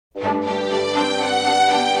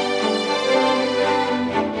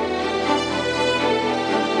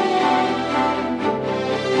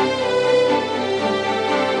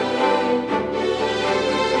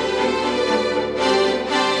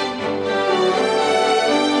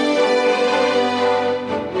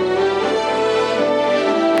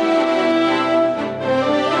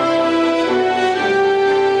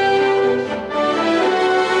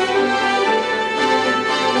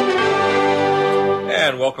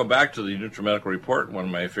welcome back to the NutriMedical Report. One of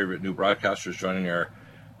my favorite new broadcasters joining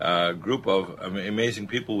our group of amazing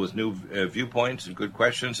people with new viewpoints and good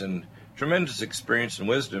questions and tremendous experience and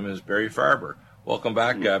wisdom is Barry Farber. Welcome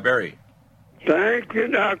back, Barry. Thank you,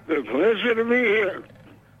 Doctor. Pleasure to be here.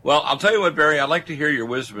 Well, I'll tell you what, Barry, I'd like to hear your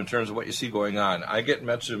wisdom in terms of what you see going on. I get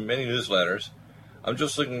mentioned in many newsletters. I'm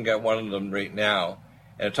just looking at one of them right now,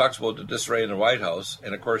 and it talks about the disarray in the White House.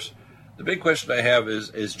 And, of course, the big question I have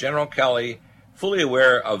is General Kelly fully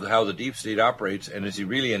aware of how the deep state operates, and is he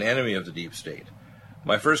really an enemy of the deep state?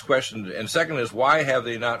 My first question, and second, is why have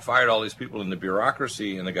they not fired all these people in the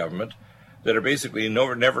bureaucracy in the government that are basically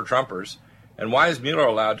never Trumpers? And why is Mueller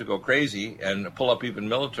allowed to go crazy and pull up even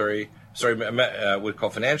we call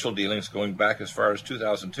financial dealings going back as far as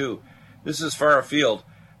 2002? This is far afield.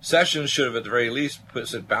 Sessions should have at the very least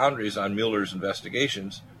set boundaries on Mueller's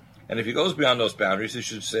investigations. And if he goes beyond those boundaries, he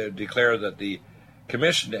should declare that the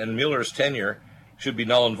commission and Mueller's tenure should be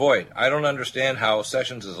null and void. I don't understand how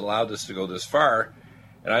Sessions has allowed this to go this far.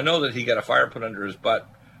 And I know that he got a fire put under his butt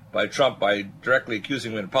by Trump by directly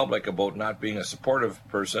accusing him in public about not being a supportive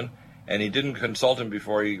person. And he didn't consult him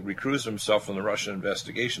before he recused himself from the Russian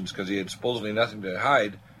investigations because he had supposedly nothing to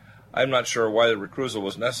hide. I'm not sure why the recusal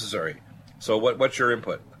was necessary. So what's your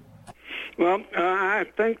input? Well, I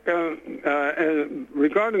think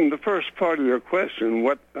regarding the first part of your question,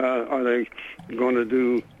 what are they going to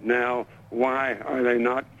do now? Why are they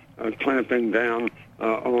not clamping down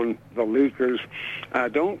on the leakers? I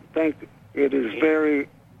don't think it is very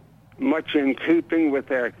much in keeping with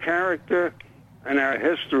their character and our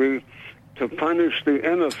history to punish the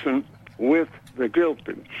innocent with the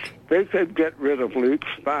guilty. They could get rid of leaks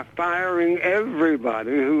by firing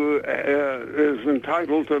everybody who is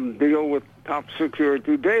entitled to deal with top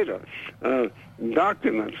security data,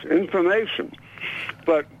 documents, information.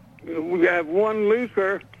 But we have one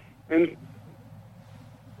leaker, and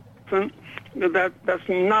that's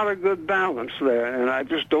not a good balance there. And I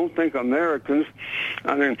just don't think Americans,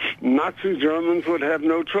 Nazi Germans would have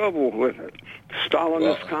no trouble with it.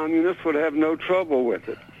 Stalinist communists would have no trouble with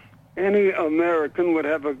it. Any American would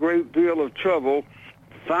have a great deal of trouble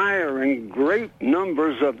firing great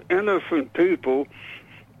numbers of innocent people,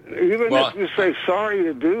 even if you say, sorry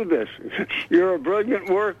to do this. You're a brilliant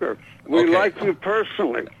worker. We like you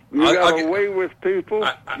personally. You got away with people.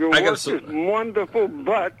 Your work is wonderful,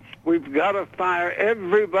 but we've got to fire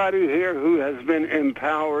everybody here who has been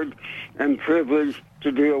empowered and privileged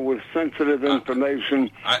to deal with sensitive information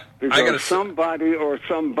because somebody or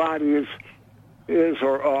somebodies is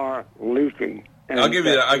or are leaking. And I'll give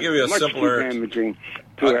you a simpler damaging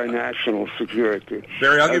to our national security.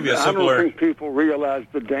 Barry, I'll give you a simpler. I don't think people realize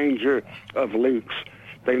the danger of leaks.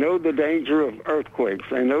 They know the danger of earthquakes.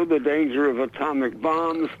 They know the danger of atomic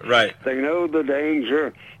bombs. Right. They know the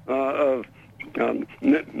danger of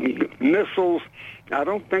missiles. I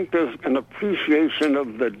don't think there's an appreciation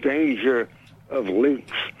of the danger of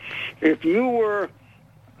leaks. If you were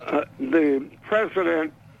the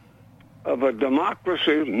president of a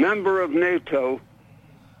democracy, member of NATO,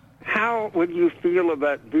 how would you feel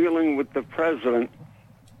about dealing with the president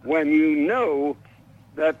when you know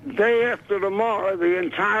that day after tomorrow the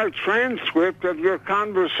entire transcript of your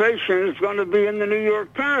conversation is going to be in the New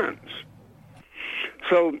York Times?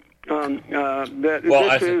 So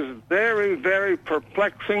this is very, very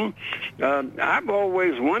perplexing. I've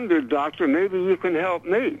always wondered, Doctor, maybe you can help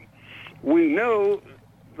me. We know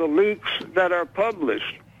the leaks that are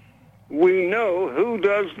published. We know who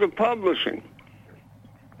does the publishing.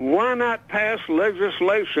 Why not pass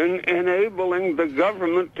legislation enabling the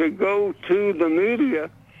government to go to the media,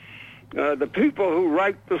 the people who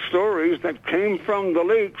write the stories that came from the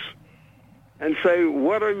leaks, and say,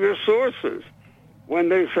 what are your sources? When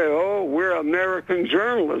they say, oh, we're American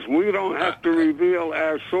journalists, we don't have to reveal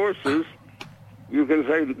our sources, you can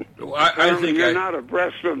say, I think you're not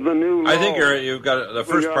abreast of the new law. I think you've got the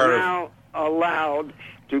first part of... We are now allowed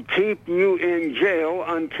to keep you in jail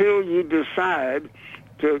until you decide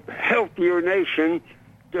to help your nation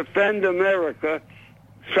defend America,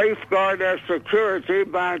 safeguard our security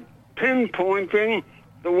by pinpointing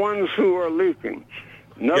the ones who are leaking.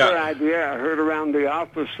 Another idea I heard around the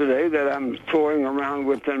office today that I'm toying around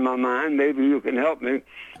with in my mind, maybe you can help me,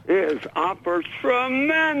 is offer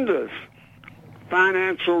tremendous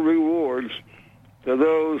financial rewards to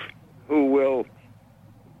those who will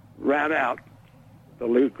rat out the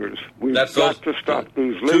leakers. We've got to stop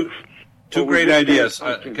these leaks. Two great ideas.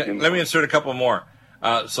 Let me insert a couple more.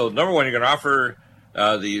 So number one, you're going to offer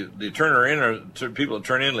the turner in or people to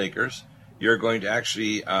turn in leakers. You're going to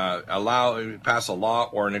actually pass a law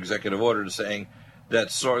or an executive order saying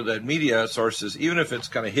that media sources, even if it's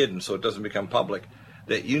kind of hidden so it doesn't become public,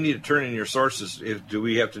 that you need to turn in your sources. Do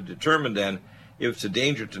we have to determine then if it's a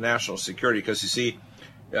danger to national security? Because you see,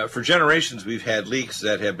 for generations we've had leaks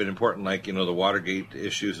that have been important, like the Watergate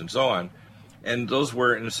issues and so on, and those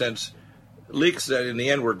were in a sense leaks that in the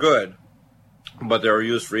end were good, but they were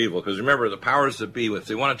used for evil. Because remember, the powers that be, if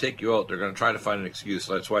they want to take you out, they're going to try to find an excuse.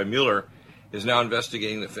 That's why Mueller is now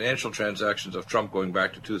investigating the financial transactions of Trump going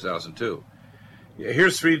back to 2002.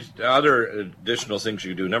 Here's 3 other additional things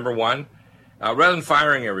you do. Number one, rather than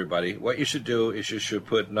firing everybody, what you should do is you should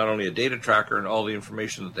put not only a data tracker and all the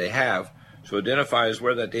information that they have, so it identifies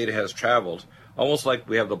where that data has traveled, almost like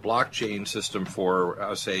we have the blockchain system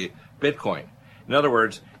for, say, Bitcoin. In other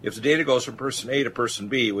words, if the data goes from person A to person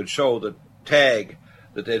B, it would show the tag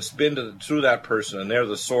that it's been through that person, and they're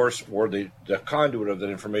the source or the conduit of that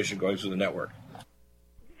information going through the network.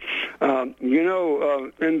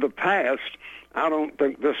 In the past, I don't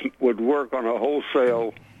think this would work on a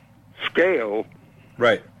wholesale scale.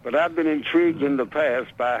 Right. But I've been intrigued in the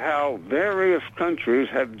past by how various countries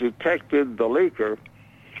have detected the leaker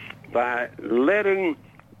by letting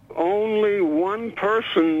only one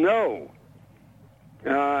person know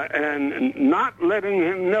and not letting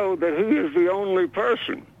him know that he is the only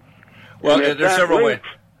person. Well, there's several ways.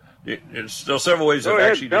 There's still several ways of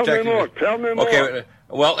actually detecting. Tell me more. Okay.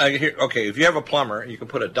 Well, if you have a plumber, you can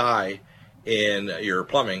put a dye in your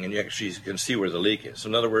plumbing, and you actually can see where the leak is. So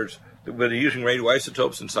in other words, whether you're using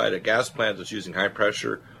radioisotopes inside a gas plant that's using high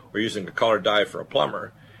pressure or using a colored dye for a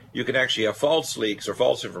plumber, you can actually have false leaks or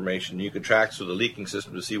false information. You can track through the leaking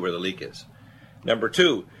system to see where the leak is. Number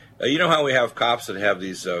two, you know how we have cops that have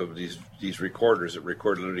these recorders that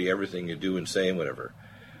record literally everything you do and say and whatever.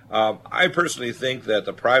 I personally think that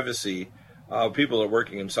the privacy of people that are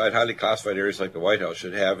working inside highly classified areas like the White House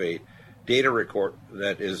should have a data record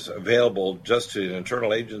that is available just to an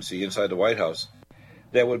internal agency inside the White House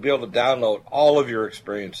that would be able to download all of your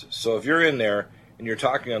experiences. So if you're in there and you're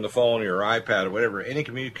talking on the phone or your iPad or whatever, any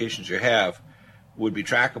communications you have would be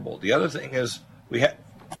trackable. The other thing is we have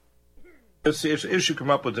this issue come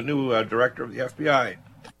up with the new director of the FBI.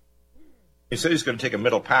 He said he's going to take a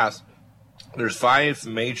middle path. There's 5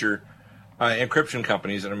 major encryption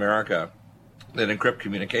companies in America that encrypt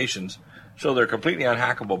communications, so they're completely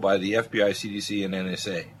unhackable by the FBI, CDC, and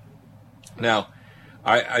NSA. Now,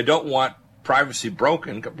 I don't want privacy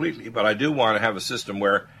broken completely, but I do want to have a system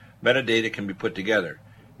where metadata can be put together.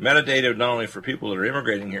 Metadata not only for people that are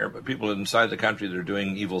immigrating here, but people inside the country that are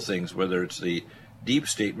doing evil things, whether it's the deep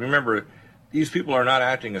state. Remember, these people are not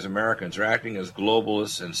acting as Americans. They're acting as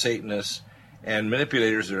globalists and Satanists and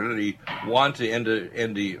manipulators that really want to end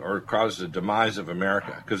or cause the demise of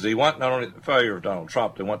America, because they want not only the failure of Donald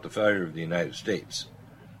Trump, they want the failure of the United States.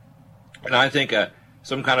 And I think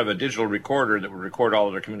some kind of a digital recorder that would record all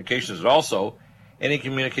of their communications, and also any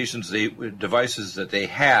communications devices that they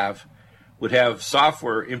have would have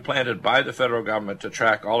software implanted by the federal government to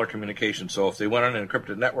track all their communications. So if they went on an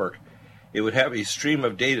encrypted network, it would have a stream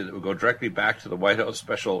of data that would go directly back to the White House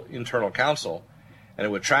Special Internal Counsel, and it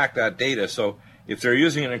would track that data. So if they're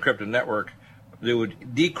using an encrypted network, they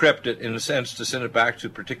would decrypt it in a sense to send it back to a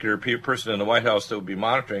particular person in the White House that would be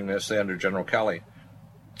monitoring this, say under General Kelly.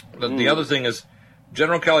 The other thing is,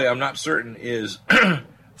 General Kelly, I'm not certain, is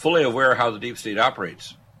fully aware of how the deep state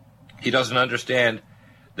operates. He doesn't understand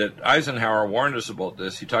that Eisenhower warned us about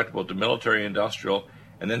this. He talked about the military industrial,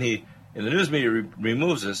 and then he, in the news media,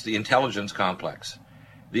 removes this, the intelligence complex.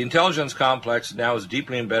 The intelligence complex now is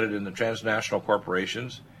deeply embedded in the transnational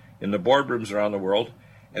corporations, in the boardrooms around the world,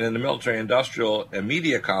 and in the military industrial and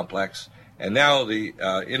media complex. And now the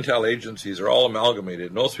intel agencies are all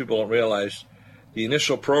amalgamated. Most people don't realize the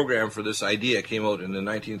initial program for this idea came out in the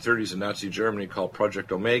 1930s in Nazi Germany called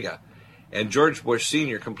Project Omega. And George Bush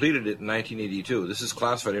Sr. completed it in 1982. This is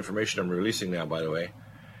classified information I'm releasing now, by the way.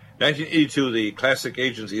 1982, the classic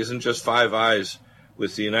agency isn't just Five Eyes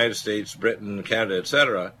with the United States, Britain, Canada,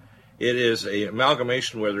 etc. It is an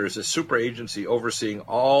amalgamation where there is a super agency overseeing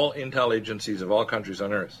all intel agencies of all countries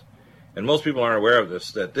on Earth. And most people aren't aware of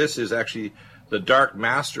this, that this is actually the dark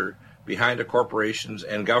master behind the corporations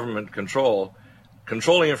and government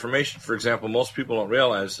controlling information. For example, most people don't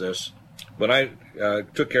realize this. When I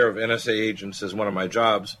took care of NSA agents as one of my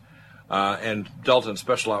jobs and dealt in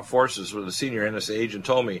Special Op Forces, where the senior NSA agent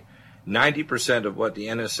told me 90% of what the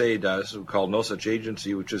NSA does, we call No Such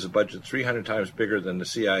Agency, which is a budget 300 times bigger than the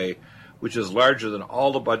CIA, which is larger than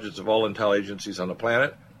all the budgets of all intel agencies on the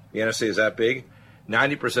planet. The NSA is that big.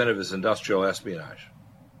 90% of it is industrial espionage.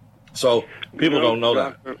 So people don't know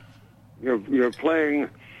that. You're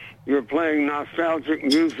playing nostalgic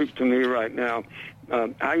music to me right now.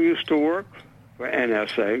 I used to work for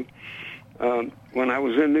NSA when I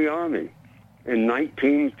was in the Army, in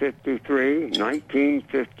 1953,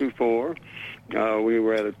 1954. We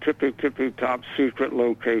were at a tippy top secret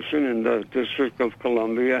location in the District of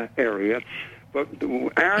Columbia area. But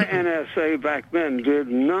our NSA back then did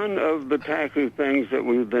none of the tacky things that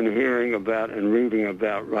we've been hearing about and reading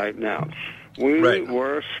about right now. We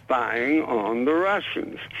were spying on the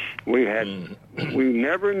Russians. We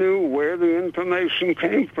never knew where the information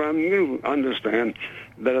came from. You understand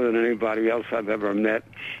better than anybody else I've ever met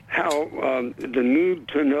how the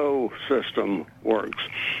need-to-know system works.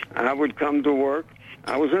 I would come to work.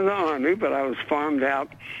 I was in the Army, but I was farmed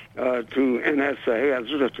out to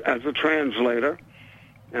NSA as a translator,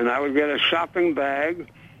 and I would get a shopping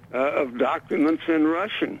bag of documents in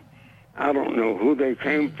Russian. I don't know who they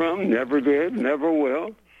came from, never did, never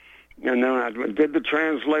will. And then I did the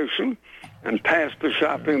translation and passed the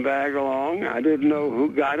shopping bag along. I didn't know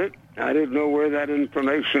who got it. I didn't know where that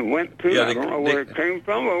information went to. I don't know where it came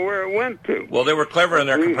from or where it went to. Well, they were clever in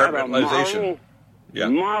their compartmentalization.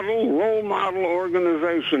 Role model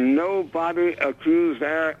organization. Nobody accused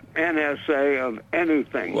our NSA of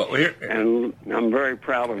anything. Well, and I'm very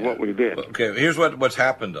proud of what we did. Okay, here's what's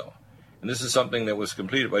happened, though. And this is something that was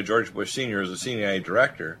completed by George Bush Sr. as a CIA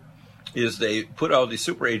director, is they put out these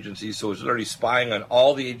super agencies, so it's literally spying on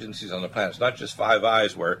all the agencies on the planet. It's not just Five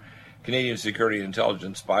Eyes, where Canadian Security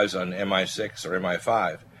Intelligence spies on MI6 or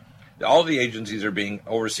MI5. All the agencies are being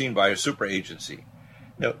overseen by a super agency.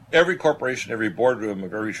 Now, every corporation, every boardroom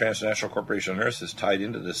of every transnational corporation on Earth is tied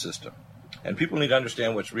into this system. And people need to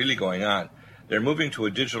understand what's really going on. They're moving to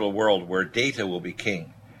a digital world where data will be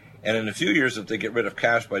king. And in a few years, if they get rid of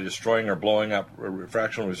cash by destroying or blowing up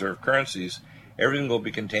fractional reserve currencies, everything will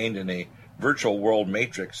be contained in a virtual world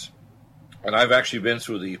matrix. And I've actually been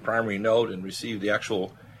through the primary node and received the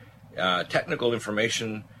actual technical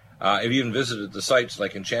information. I've even visited the sites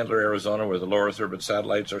like in Chandler, Arizona, where the low Earth orbit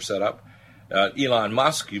satellites are set up. Elon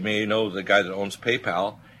Musk, you may know the guy that owns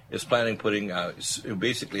PayPal, is planning putting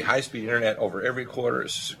basically high-speed internet over every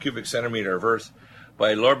cubic centimeter of Earth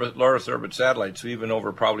by low Earth orbit satellites, so even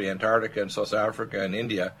over probably Antarctica and South Africa and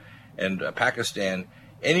India and Pakistan,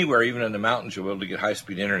 anywhere, even in the mountains, you'll be able to get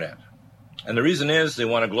high-speed internet. And the reason is they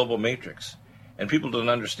want a global matrix. And people don't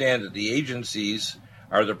understand that the agencies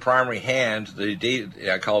are the primary hand, the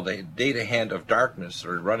data, I call the data hand of darkness,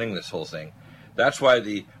 are running this whole thing. That's why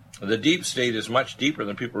the deep state is much deeper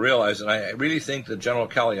than people realize. And I really think that General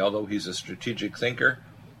Kelly, although he's a strategic thinker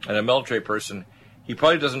and a military person, he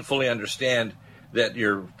probably doesn't fully understand that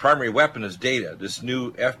your primary weapon is data. This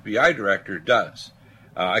new FBI director does.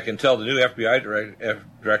 I can tell the new FBI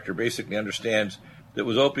director basically understands that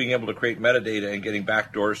without being able to create metadata and getting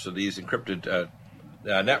backdoors to these encrypted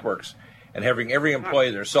networks, and having every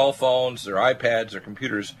employee, their cell phones, their iPads, their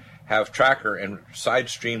computers, have tracker and side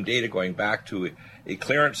stream data going back to a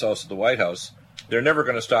clearance house at the White House, they're never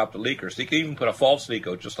going to stop the leakers. They can even put a false leak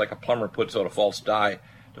out, just like a plumber puts out a false dye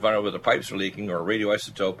to find out where the pipes are leaking, or a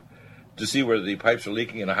radioisotope to see where the pipes are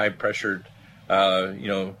leaking in a high-pressured,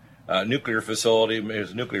 nuclear facility,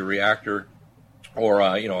 a nuclear reactor, or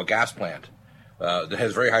a gas plant that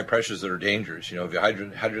has very high pressures that are dangerous. If you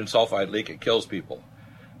hydrogen sulfide leak, it kills people.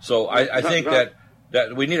 So I think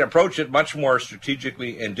that we need to approach it much more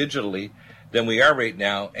strategically and digitally than we are right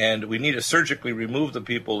now, and we need to surgically remove the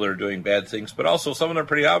people that are doing bad things, but also some of them are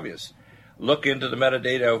pretty obvious. Look into the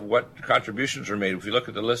metadata of what contributions are made. If you look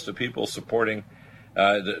at the list of people supporting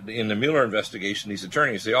in the Mueller investigation, these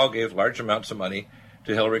attorneys, they all gave large amounts of money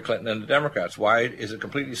to Hillary Clinton and the Democrats. Why is it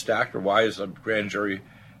completely stacked, or why is a grand jury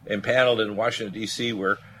impaneled in Washington, D.C.,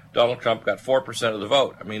 where Donald Trump got 4% of the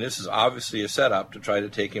vote? I mean, this is obviously a setup to try to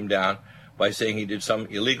take him down by saying he did some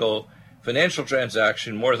illegal financial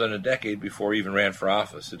transaction more than a decade before he even ran for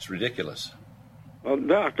office. It's ridiculous. Well,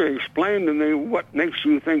 Doctor, explain to me what makes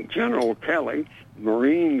you think General Kelly,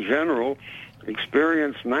 Marine General,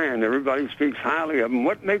 experienced man, everybody speaks highly of him,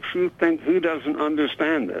 what makes you think he doesn't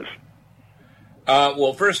understand this?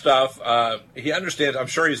 Well, first off, he understands. I'm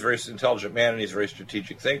sure he's a very intelligent man and he's a very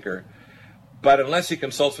strategic thinker. But unless he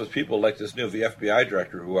consults with people like this new FBI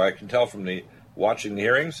director, who I can tell from watching the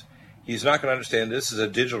hearings, he's not going to understand this is a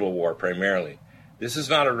digital war primarily. This is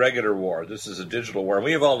not a regular war. This is a digital war. And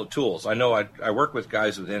we have all the tools. I know I work with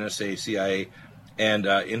guys with NSA, CIA, and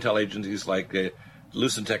intel agencies like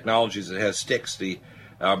Lucent Technologies that has sticks, the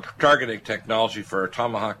targeting technology for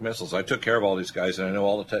Tomahawk missiles. I took care of all these guys, and I know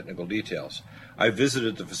all the technical details. I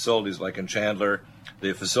visited the facilities like in Chandler,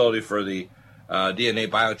 the facility for the DNA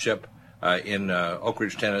biochip in Oak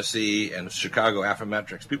Ridge, Tennessee, and Chicago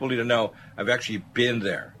Affymetrix. People need to know I've actually been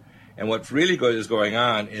there. And what's really is going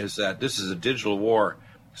on is that this is a digital war.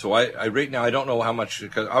 So I right now I don't know how much,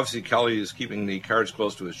 because obviously Kelly is keeping the cards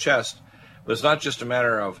close to his chest, But it's not just a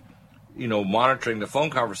matter of, monitoring the phone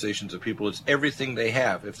conversations of people. It's everything they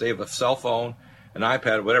have. If they have a cell phone, an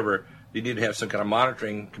iPad, whatever, they need to have some kind of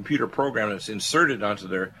monitoring computer program that's inserted onto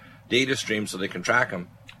their data stream so they can track them.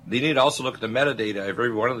 They need to also look at the metadata of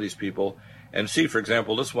every one of these people and see, for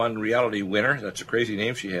example, this one reality winner, that's a crazy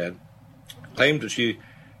name she had, claimed that she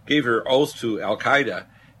gave her oath to Al-Qaeda.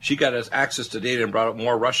 She got us access to data and brought up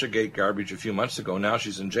more Russiagate garbage a few months ago. Now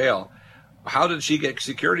she's in jail. How did she get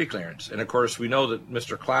security clearance? And, of course, we know that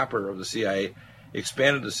Mr. Clapper of the CIA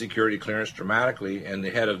expanded the security clearance dramatically, and the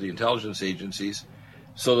head of the intelligence agencies,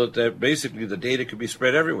 so that basically the data could be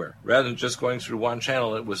spread everywhere, rather than just going through one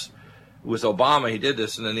channel. It was with Obama, he did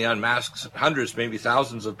this, and then he unmasked hundreds, maybe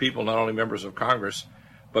thousands of people, not only members of Congress,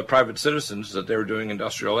 but private citizens that they were doing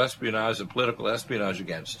industrial espionage and political espionage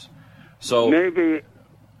against. So maybe,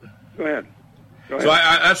 go ahead. So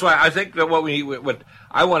that's why I think that what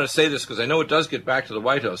I want to say this, because I know it does get back to the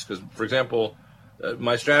White House, because, for example,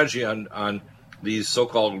 my strategy on these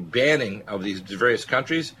so-called banning of these various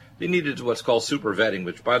countries, they needed what's called super vetting,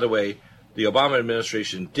 which, by the way, the Obama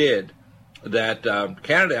administration did, that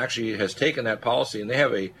Canada actually has taken that policy, and they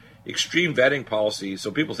have a extreme vetting policy,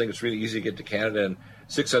 so people think it's really easy to get to Canada and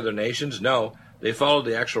 6 other nations. No, they followed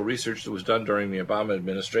the actual research that was done during the Obama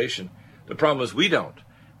administration. The problem is we don't.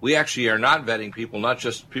 We actually are not vetting people, not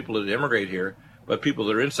just people that immigrate here, but people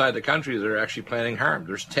that are inside the country that are actually planning harm.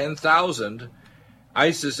 There's 10,000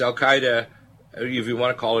 ISIS, Al-Qaeda, if you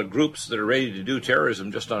want to call it, groups that are ready to do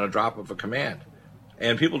terrorism just on a drop of a command.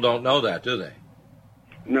 And people don't know that, do they?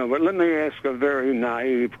 No, but let me ask a very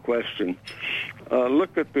naive question.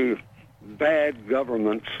 Look at the bad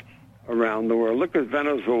governments around the world. Look at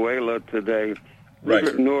Venezuela today. Look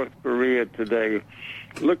at North Korea today.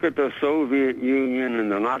 Look at the Soviet Union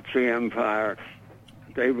and the Nazi Empire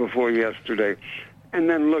day before yesterday. And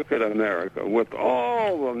then look at America with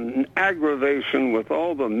all the aggravation, with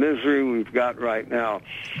all the misery we've got right now.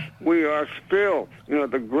 We are still,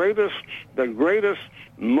 the greatest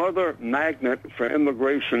mother magnet for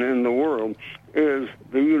immigration in the world is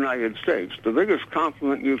the United States. The biggest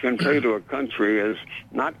compliment you can pay to a country is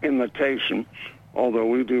not imitation, although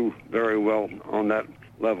we do very well on that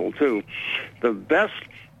level too. The best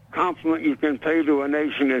compliment you can pay to a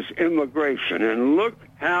nation is immigration. And look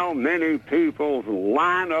how many people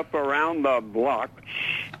line up around the block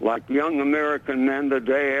like young American men the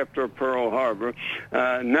day after Pearl Harbor.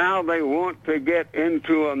 Now they want to get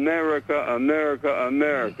into America, America,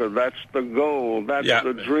 America. That's the goal. That's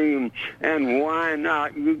the dream. And why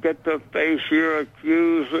not? You get to face your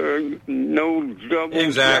accuser, no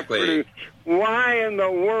double jeopardy. Why in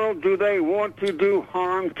the world do they want to do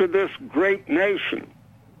harm to this great nation?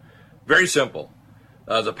 Very simple.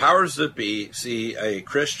 The powers that be see a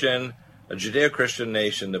Judeo-Christian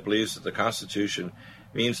nation that believes that the Constitution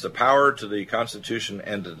means the power to the Constitution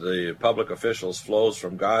and to the public officials flows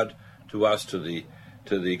from God to us, to the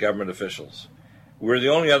government officials. We're the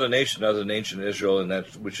only other nation other than ancient Israel, and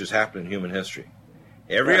that which has happened in human history.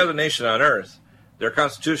 Every other nation on earth, their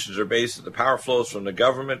constitutions are based that the power flows from the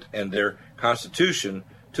government and their constitution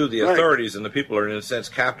to the authorities, and the people are in a sense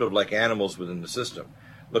captive like animals within the system.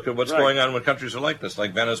 Look at what's going on when countries are like this,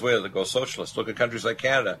 like Venezuela that goes socialist. Look at countries like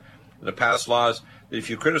Canada that pass laws that if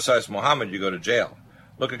you criticize Mohammed, you go to jail.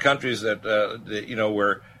 Look at countries that,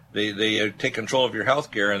 where they take control of your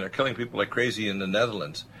health care and they're killing people like crazy in the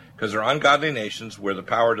Netherlands. Because they're ungodly nations where the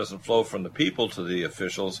power doesn't flow from the people to the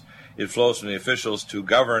officials. It flows from the officials to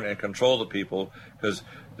govern and control the people, because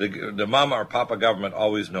the mama or papa government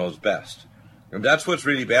always knows best. And that's what's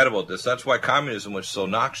really bad about this. That's why communism was so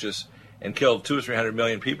noxious and killed 200 or 300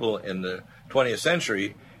 million people in the 20th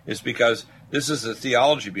century, is because this is the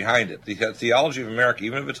theology behind it. The theology of America,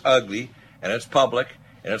 even if it's ugly and it's public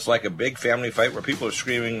and it's like a big family fight where people are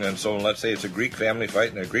screaming, and so let's say it's a Greek family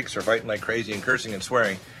fight and the Greeks are fighting like crazy and cursing and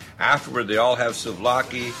swearing. Afterward, they all have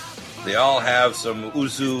souvlaki, they all have some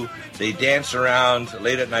uzu, they dance around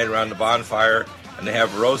late at night around the bonfire, and they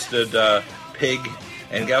have roasted pig,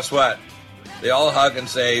 and guess what? They all hug and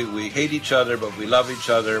say, we hate each other, but we love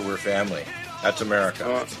each other, we're family. That's America.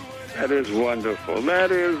 Oh, that is wonderful.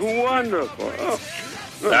 That is wonderful. Oh,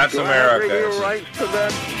 that's America. Radio rights to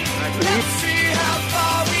that.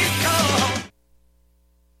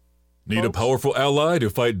 Need a powerful ally to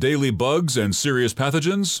fight daily bugs and serious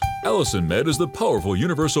pathogens? Allicin Med is the powerful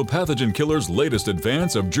universal pathogen killer's latest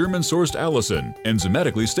advance of German-sourced allicin,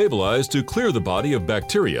 enzymatically stabilized to clear the body of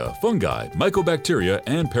bacteria, fungi, mycobacteria,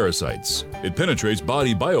 and parasites. It penetrates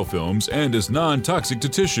body biofilms and is non-toxic to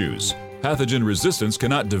tissues. Pathogen resistance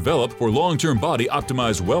cannot develop for long-term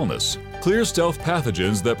body-optimized wellness. Clear stealth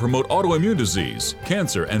pathogens that promote autoimmune disease,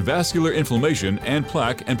 cancer, and vascular inflammation and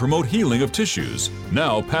plaque and promote healing of tissues.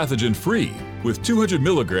 Now pathogen-free. With 200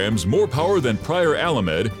 milligrams more power than prior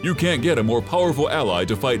Alamed, you can't get a more powerful ally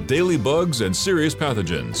to fight daily bugs and serious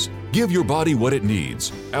pathogens. Give your body what it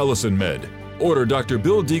needs. Allison Med. Order Dr.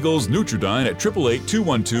 Bill Deagle's Nutridyne at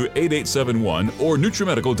 888-212-8871 or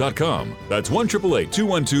NutriMedical.com. That's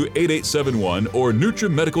 1-888-212-8871 or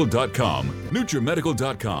NutriMedical.com.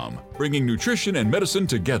 NutriMedical.com, bringing nutrition and medicine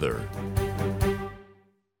together.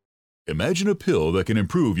 Imagine a pill that can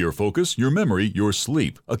improve your focus, your memory, your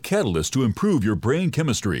sleep, a catalyst to improve your brain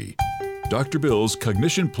chemistry. Dr. Bill's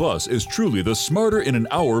Cognition Plus is truly the smarter in an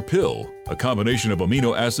hour pill. A combination of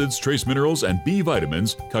amino acids, trace minerals, and B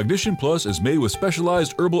vitamins, Cognition Plus is made with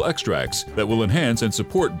specialized herbal extracts that will enhance and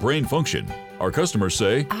support brain function. Our customers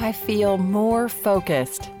say, I feel more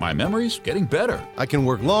focused. My memory's getting better. I can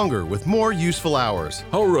work longer with more useful hours.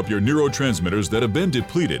 Power up your neurotransmitters that have been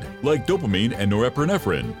depleted, like dopamine and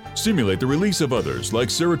norepinephrine. Stimulate the release of others, like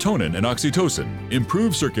serotonin and oxytocin.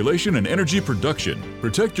 Improve circulation and energy production.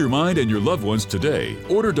 Protect your mind and your loved ones today.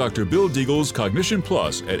 Order Dr. Bill Deagle's Cognition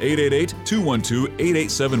Plus at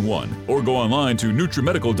 888-212-8871 or go online to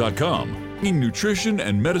NutriMedical.com. Bringing nutrition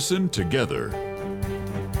and medicine together.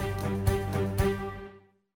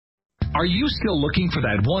 Are you still looking for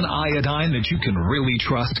that one iodine that you can really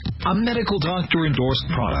trust? A medical doctor endorsed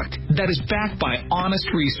product that is backed by honest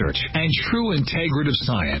research and true integrative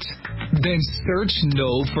science? Then search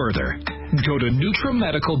no further. Go to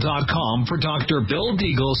NutriMedical.com for Dr. Bill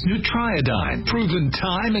Deagle's Nutriodine, proven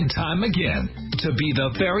time and time again to be the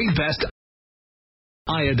very best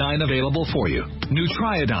iodine available for you.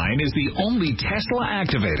 Nutriodine is the only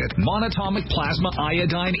Tesla-activated monatomic plasma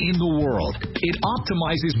iodine in the world. It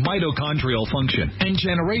optimizes mitochondrial function and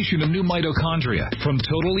generation of new mitochondria, from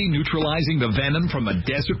totally neutralizing the venom from a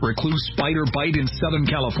desert recluse spider bite in Southern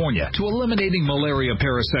California to eliminating malaria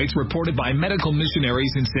parasites reported by medical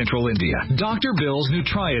missionaries in central India. Dr. Bill's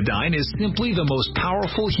Nutriodine is simply the most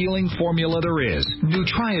powerful healing formula there is.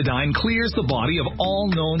 Nutriodine clears the body of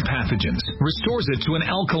all known pathogens, restores it to an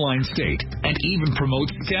alkaline state, and even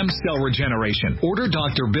promotes stem cell regeneration. Order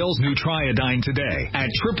Dr. Bill's Nutriodine today at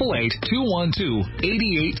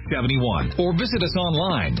 888-212-8871 or visit us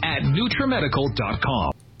online at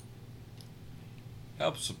NutriMedical.com.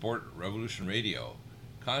 Help support Revolution Radio.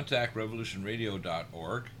 Contact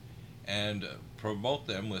revolutionradio.org and promote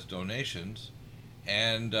them with donations,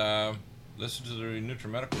 and listen to the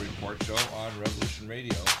NutriMedical Report show on Revolution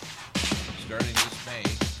Radio starting this May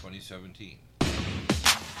 2017.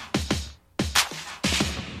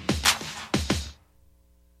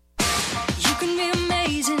 You can be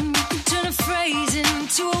amazing, you can turn a phrase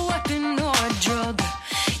into a weapon or a drug.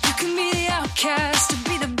 You can be the outcast to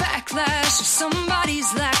be the backlash of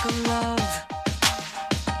somebody's lack of love.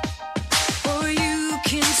 Or you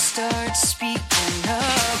can start speaking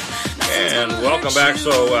up. And welcome back.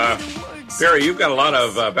 So, Barry, you've got a lot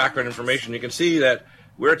of background information. You can see that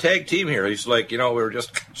we're a tag team here. It's like, we were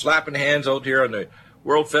just slapping hands out here on the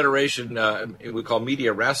World Federation, we call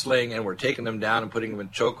media wrestling, and we're taking them down and putting them in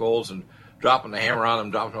chokeholds and dropping the hammer on them,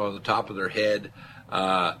 dropping them on the top of their head.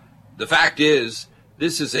 The fact is,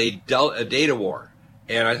 this is a data war.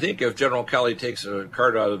 And I think if General Kelly takes a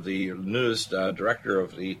card out of the newest director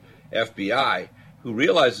of the FBI, who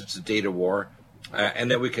realizes it's a data war, and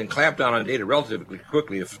that we can clamp down on data relatively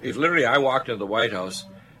quickly. If literally I walked into the White House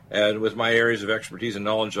and with my areas of expertise and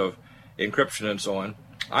knowledge of encryption and so on,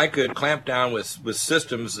 I could clamp down with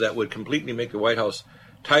systems that would completely make the White House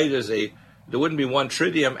tight as there wouldn't be one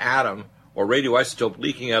tritium atom or radioisotope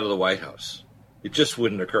leaking out of the White House. It just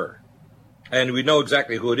wouldn't occur. And we know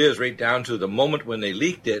exactly who it is right down to the moment when they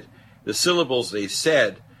leaked it, the syllables they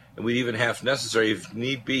said, and we'd even have necessary, if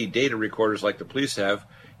need be, data recorders like the police have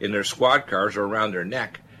in their squad cars or around their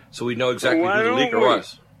neck, so we know exactly who the leaker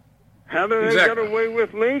was. How do they get away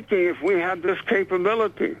with leaking if we had this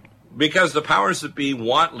capability? Because the powers that be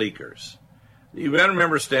want leakers. You got to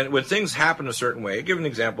remember, Stan, when things happen a certain way. I'll give an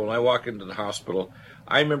example. When I walk into the hospital,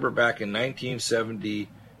 I remember back in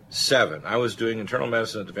 1977, I was doing internal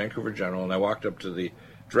medicine at the Vancouver General, and I walked up to the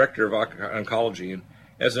director of oncology, and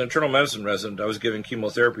as an internal medicine resident, I was giving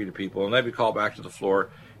chemotherapy to people, and I'd be called back to the floor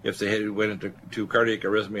if they went into cardiac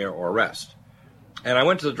arrhythmia or arrest. And I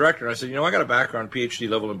went to the director, and I said, I got a background PhD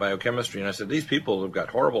level in biochemistry, and I said, these people have got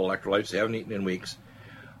horrible electrolytes, they haven't eaten in weeks.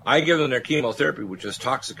 I give them their chemotherapy, which is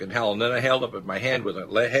toxic in hell. And then I held up at my hand with a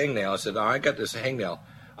hangnail. I said, I got this hangnail.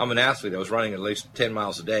 I'm an athlete. I was running at least 10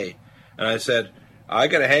 miles a day. And I said, I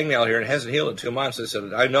got a hangnail here, and it hasn't healed in 2 months. I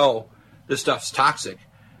said, I know this stuff's toxic.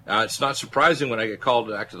 It's not surprising when I get called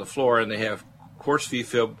back to the floor and they have coarse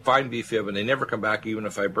VFib, fine VFib, and they never come back even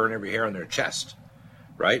if I burn every hair on their chest,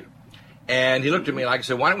 right? And he looked at me like I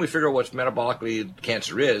said, why don't we figure out what metabolically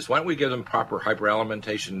cancer is? Why don't we give them proper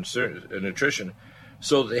hyperalimentation and nutrition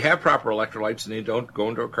so that they have proper electrolytes and they don't go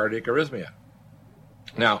into a cardiac arrhythmia?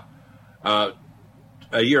 Now,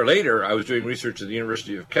 a year later, I was doing research at the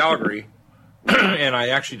University of Calgary, and I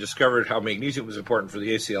actually discovered how magnesium was important for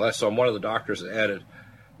the ACLS. So I'm one of the doctors that added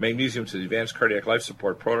magnesium to the Advanced Cardiac Life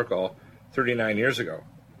Support Protocol 39 years ago.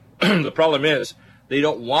 The problem is they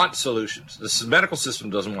don't want solutions. The medical system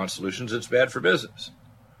doesn't want solutions. It's bad for business.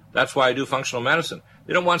 That's why I do functional medicine.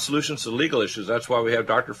 They don't want solutions to legal issues. That's why we have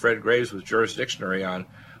Dr. Fred Graves with Jurisdictionary on,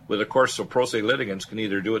 with a course so pro se litigants can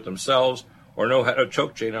either do it themselves or know how to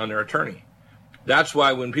choke chain on their attorney. That's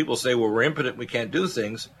why when people say, well, we're impotent, we can't do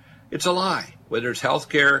things, it's a lie. Whether it's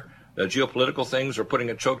healthcare, geopolitical things, or putting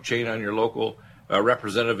a choke chain on your local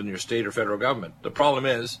representative in your state or federal government. The problem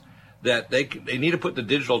is that they need to put the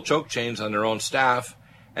digital choke chains on their own staff,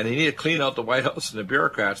 and they need to clean out the White House and the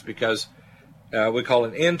bureaucrats because we call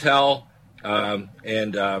it intel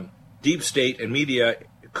and deep state and media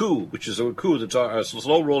coup, which is a coup that's a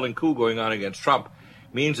slow-rolling coup going on against Trump,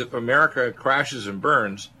 means if America crashes and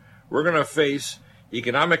burns, we're going to face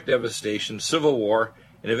economic devastation, civil war,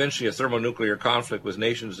 and eventually a thermonuclear conflict with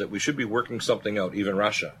nations that we should be working something out, even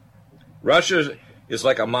Russia. Russia is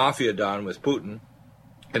like a mafia don with Putin,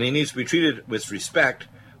 and he needs to be treated with respect,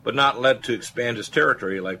 but not led to expand his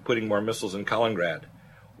territory, like putting more missiles in Kaliningrad,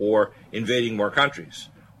 or invading more countries,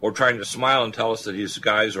 or trying to smile and tell us that his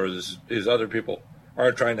guys or his other people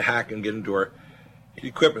aren't trying to hack and get into our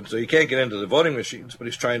equipment. So he can't get into the voting machines, but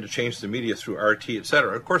he's trying to change the media through RT,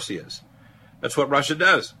 etc. Of course he is. That's what Russia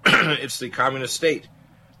does. It's the communist state.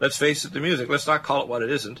 Let's face it, the music. Let's not call it what it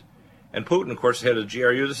isn't. And Putin, of course, head of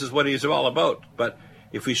GRU, this is what he's all about. But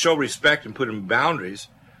if we show respect and put in boundaries,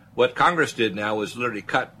 what Congress did now was literally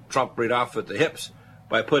cut Trump right off at the hips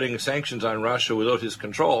by putting sanctions on Russia without his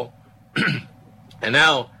control. And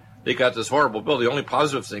now they got this horrible bill. The only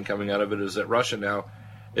positive thing coming out of it is that Russia now,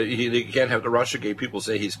 they can't have the Russiagate people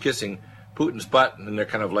say he's kissing Putin's butt, and they're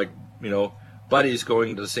kind of like, buddies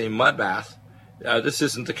going to the same mud bath. This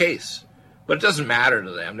isn't the case. But it doesn't matter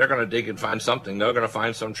to them. They're going to dig and find something. They're going to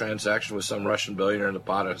find some transaction with some Russian billionaire that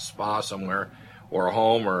bought a spa somewhere or a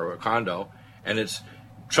home or a condo. And it's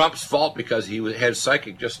Trump's fault because he had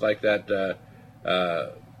psychic, just like that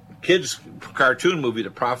kids' cartoon movie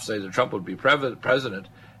that prophesied that Trump would be president.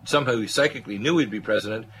 Somehow he psychically knew he'd be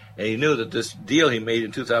president, and he knew that this deal he made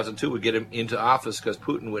in 2002 would get him into office because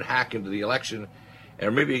Putin would hack into the election, or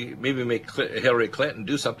maybe make Hillary Clinton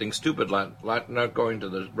do something stupid, like not going to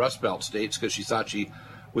the Rust Belt states because she thought she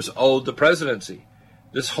was owed the presidency.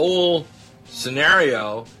 This whole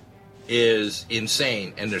scenario is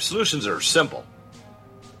insane, and their solutions are simple.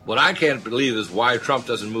 What I can't believe is why Trump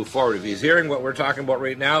doesn't move forward. If he's hearing what we're talking about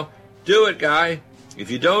right now, do it, guy. If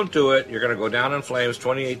you don't do it, you're going to go down in flames.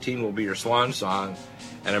 2018 will be your swan song.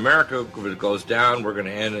 And America, if it goes down, we're going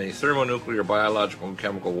to end in a thermonuclear, biological, and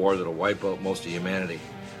chemical war that will wipe out most of humanity.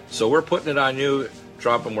 So we're putting it on you,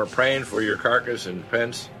 Trump, and we're praying for your carcass and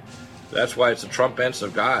Pence. That's why it's the Trump-Pence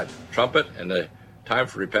of God. Trumpet and the time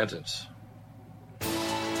for repentance.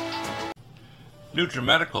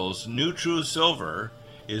 NutriMedical's NutriSilver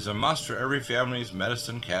is a must for every family's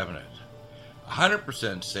medicine cabinet.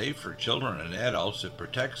 100% safe for children and adults, it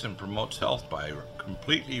protects and promotes health by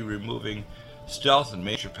completely removing stealth and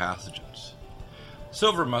major pathogens.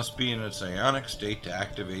 Silver must be in its ionic state to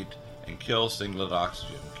activate and kill singlet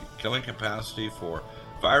oxygen, killing capacity for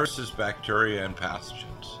viruses, bacteria, and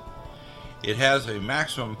pathogens. It has a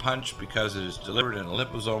maximum punch because it is delivered in a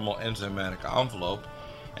liposomal enzymatic envelope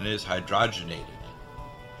and is hydrogenated.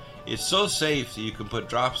 It's so safe that you can put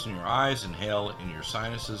drops in your eyes and inhale in your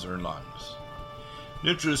sinuses or lungs.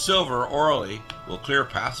 NutriSilver orally will clear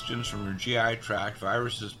pathogens from your GI tract,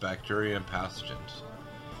 viruses, bacteria, and pathogens.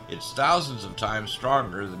 It's thousands of times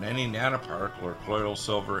stronger than any nanoparticle or colloidal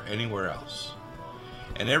silver anywhere else.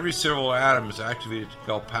 And every silver atom is activated to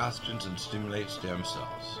kill pathogens and stimulate stem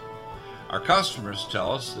cells. Our customers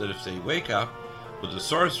tell us that if they wake up with a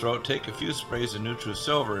sore throat, take a few sprays of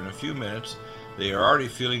NutriSilver in a few minutes, they are already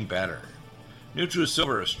feeling better.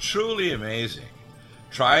 NutriSilver is truly amazing.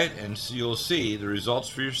 Try it and you'll see the results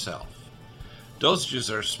for yourself.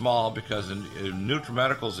 Dosages are small because of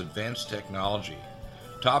NutriMedical's advanced technology,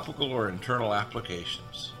 topical or internal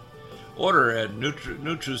applications. Order at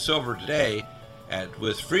NutriSilver today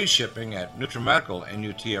with free shipping at NutriMedical,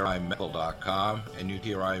 NutriMedical.com, and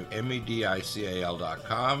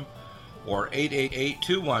NutriMedical.com, or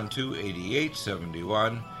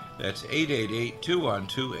 888-212-8871. That's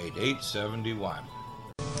 888-212-8871.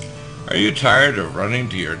 Are you tired of running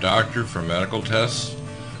to your doctor for medical tests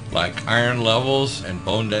like iron levels and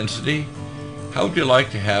bone density? How would you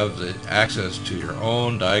like to have the access to your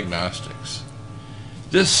own diagnostics?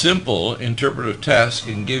 This simple interpretive test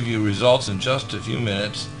can give you results in just a few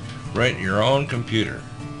minutes right in your own computer.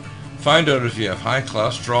 Find out if you have high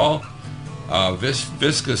cholesterol,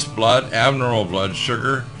 viscous blood, abnormal blood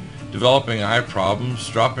sugar, developing eye problems,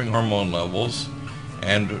 dropping hormone levels,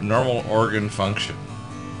 and normal organ function.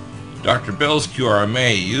 Dr. Bill's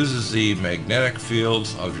QRMA uses the magnetic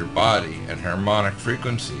fields of your body and harmonic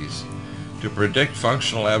frequencies to predict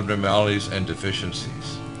functional abnormalities and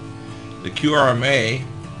deficiencies. The QRMA,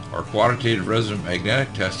 or Quantitative Resonant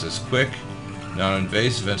Magnetic Test, is quick,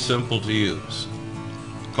 non-invasive, and simple to use.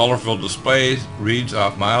 Colorful displays reads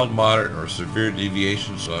off mild, moderate, or severe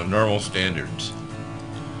deviations from normal standards.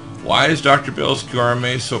 Why is Dr. Bill's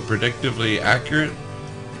QRMA so predictively accurate?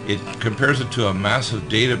 It compares it to a massive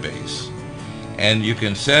database, and you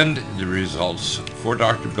can send the results for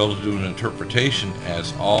Dr. Bill to do an interpretation,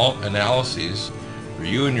 as all analyses for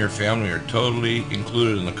you and your family are totally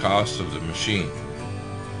included in the cost of the machine.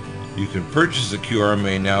 You can purchase the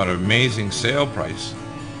QRMA now at an amazing sale price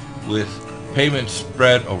with payments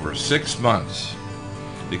spread over 6 months.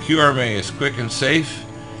 The QRMA is quick and safe.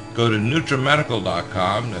 Go to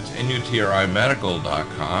NutriMedical.com, that's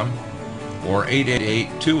NutriMedical.com, or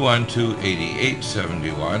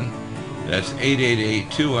 888-212-8871. That's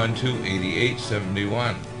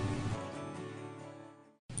 888-212-8871.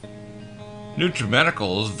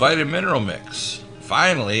 NutriMedical's Vitamineral Mix.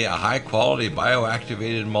 Finally, a high-quality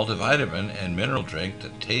bioactivated multivitamin and mineral drink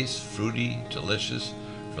that tastes fruity, delicious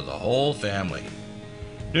for the whole family.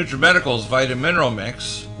 NutriMedical's Vitamineral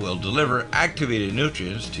Mix will deliver activated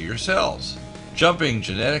nutrients to your cells, jumping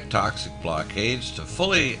genetic toxic blockades to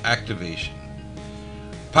fully activation.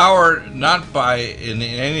 Powered not by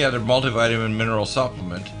any other multivitamin mineral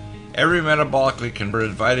supplement, every metabolically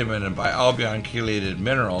converted vitamin and bialbion chelated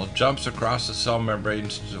mineral jumps across the cell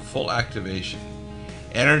membranes to full activation.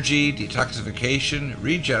 Energy, detoxification,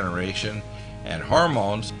 regeneration, and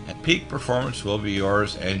hormones and peak performance will be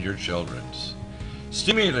yours and your children's.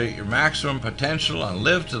 Stimulate your maximum potential and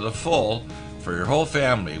live to the full for your whole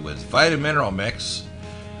family with Vitamineral Mix.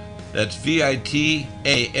 That's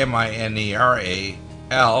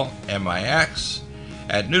VITAMINERALMIX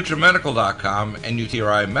at NutriMedical.com and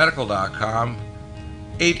NutriMedical.com,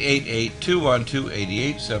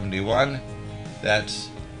 888-212-8871. That's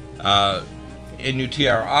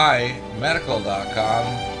NutriMedical.com,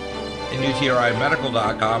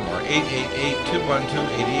 NutriMedical.com, or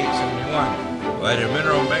 888-212-8871.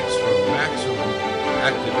 Vitamineral Mix for maximum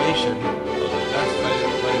activation of the best vitamin.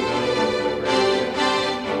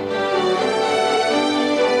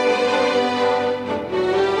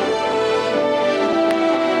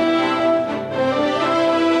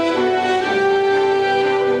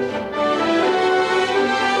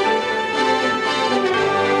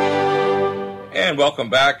 And welcome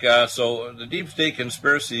back. So the deep state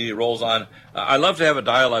conspiracy rolls on. I love to have a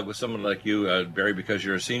dialogue with someone like you, Barry, because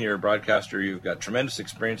you're a senior broadcaster. You've got tremendous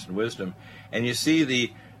experience and wisdom, and you see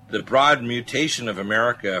the broad mutation of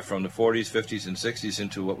America from the 40s, 50s, and 60s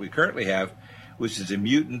into what we currently have, which is a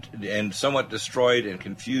mutant and somewhat destroyed and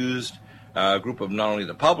confused group of not only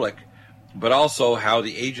the public, but also how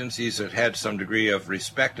the agencies that had some degree of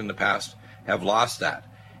respect in the past have lost that.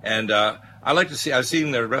 And I like to see, I've seen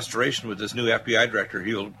the restoration with this new FBI director.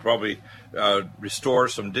 He'll probably restore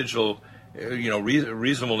some digital,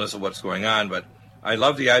 reasonableness of what's going on. But I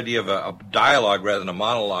love the idea of a dialogue rather than a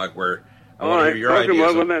monologue where I want to hear your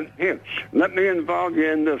ideas. Well, here, let me involve you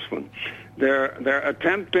in this one. They're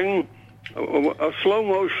attempting a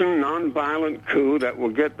slow-motion, non-violent coup that will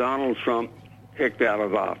get Donald Trump kicked out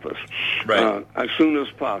of office as soon as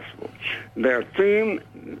possible. Their theme,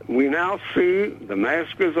 we now see, the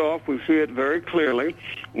mask is off, we see it very clearly.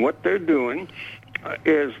 What they're doing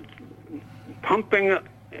is pumping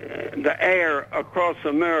the air across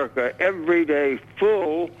America every day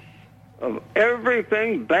full of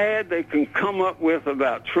everything bad they can come up with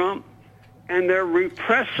about Trump, and they're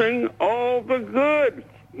repressing all the good.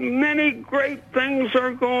 Many great things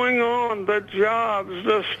are going on, the jobs,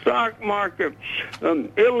 the stock market,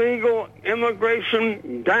 illegal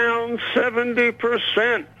immigration down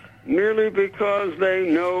 70%, merely because they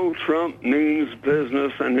know Trump means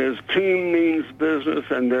business and his team means business,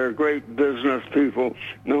 and they're great business people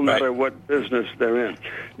no matter what business they're in.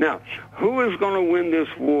 Now, who is going to win this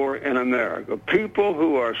war in America? People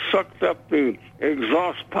who are sucked up the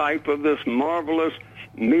exhaust pipe of this marvelous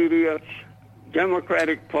media,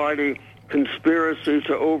 Democratic Party, conspiracy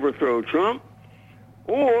to overthrow Trump,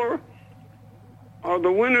 or are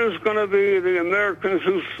the winners going to be the Americans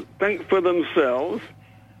who think for themselves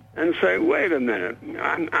and say, wait a minute,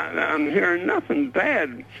 I'm hearing nothing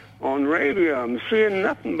bad on radio. I'm seeing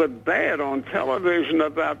nothing but bad on television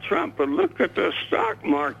about Trump. But look at the stock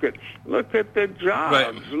market. Look at the jobs.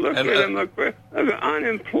 Right. Look at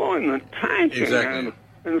unemployment tanking. Exactly.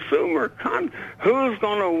 And consumer who's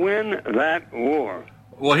going to win that war?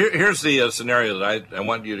 Well, here's the scenario that I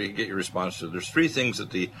want you to get your response to. There's three things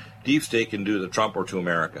that the deep state can do to Trump or to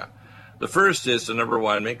America. The first is to, number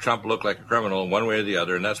one, make Trump look like a criminal in one way or the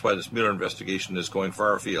other, and that's why this Mueller investigation is going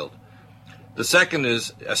far afield. The second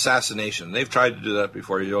is assassination. They've tried to do that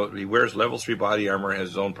before. He wears level 3 body armor, has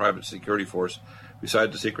his own private security force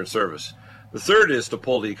beside the Secret Service. The third is to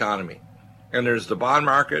pull the economy. And there's the bond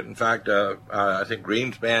market. In fact, I think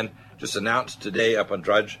Greenspan just announced today up on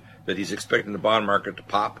Drudge that he's expecting the bond market to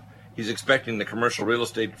pop. He's expecting the commercial real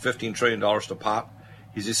estate $15 trillion to pop.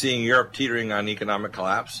 He's seeing Europe teetering on economic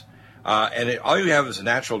collapse. All you have is a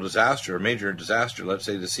natural disaster, a major disaster, let's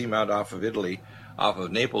say the seamount off of Italy, off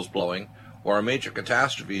of Naples blowing, or a major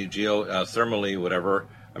catastrophe, geothermally, whatever,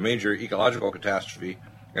 a major ecological catastrophe,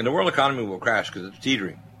 and the world economy will crash because it's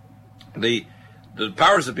teetering. The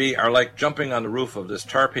powers that be are like jumping on the roof of this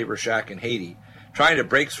tar paper shack in Haiti, trying to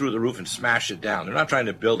break through the roof and smash it down. They're not trying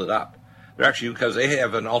to build it up. They're actually, because they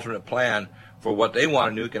have an alternate plan for what they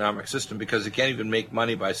want, a new economic system, because they can't even make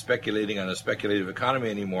money by speculating on a speculative economy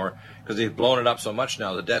anymore, because they've blown it up so much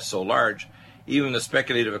now, the debt's so large, even the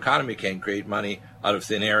speculative economy can't create money out of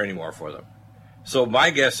thin air anymore for them. So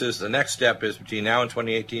my guess is the next step is between now and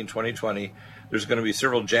 2018, 2020, there's going to be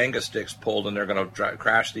several Jenga sticks pulled, and they're going to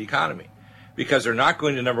crash the economy. Because they're not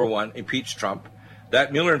going to, number one, impeach Trump.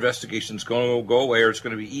 That Mueller investigation is going to go away, or it's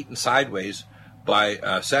going to be eaten sideways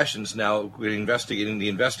by Sessions now investigating the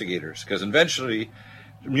investigators. Because eventually,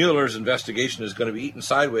 Mueller's investigation is going to be eaten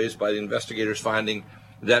sideways by the investigators finding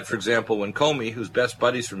that, for example, when Comey, who's best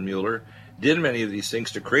buddies from Mueller, did many of these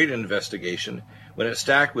things to create an investigation, when it's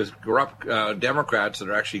stacked with corrupt Democrats that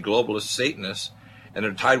are actually globalist Satanists and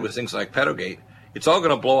are tied with things like Pedogate, it's all going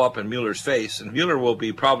to blow up in Mueller's face, and Mueller will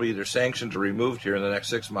be probably either sanctioned or removed here in the next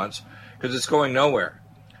 6 months because it's going nowhere.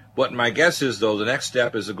 But my guess is, though, the next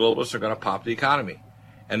step is the globalists are going to pop the economy.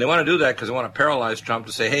 And they want to do that because they want to paralyze Trump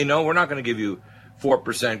to say, hey, no, we're not going to give you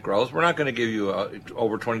 4% growth. We're not going to give you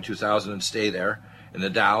over 22,000 and stay there in the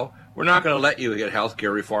Dow. We're not going to let you get health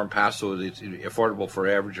care reform passed so that it's affordable for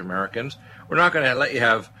average Americans. We're not going to let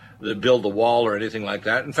you build the wall or anything like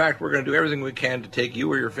that. In fact, we're going to do everything we can to take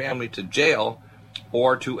you or your family to jail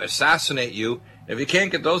or to assassinate you. If you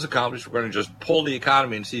can't get those accomplished, we're going to just pull the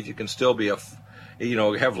economy and see if you can still be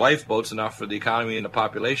have lifeboats enough for the economy and the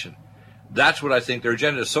population. That's what I think. Their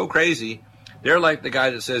agenda is so crazy. They're like the guy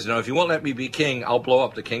that says, if you won't let me be king, I'll blow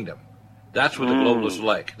up the kingdom. That's what the globalists are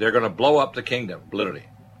like. They're going to blow up the kingdom, literally.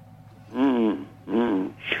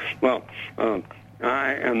 Well,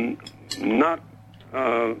 I am not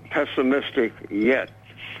pessimistic yet.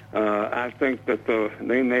 I think that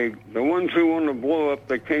the ones who want to blow up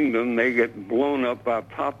the kingdom, they get blown up by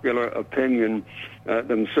popular opinion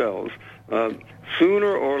themselves.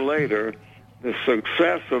 Sooner or later, the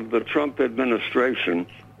success of the Trump administration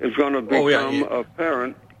is going to become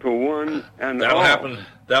apparent to one and all.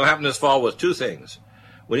 That'll happen this fall with two things.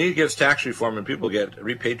 When he gives tax reform and people get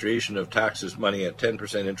repatriation of taxes money at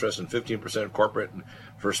 10% interest and 15% corporate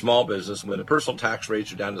for small business, when the personal tax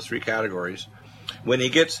rates are down to 3 categories, when he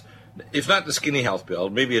gets, if not the skinny health bill,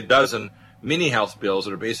 maybe a dozen mini health bills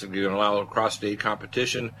that are basically going to allow cross-state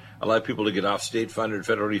competition, allow people to get off state-funded,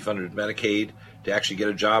 federally funded Medicaid to actually get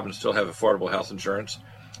a job and still have affordable health insurance.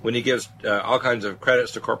 When he gives all kinds of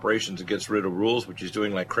credits to corporations and gets rid of rules, which he's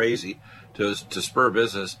doing like crazy to spur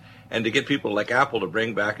business, and to get people like Apple to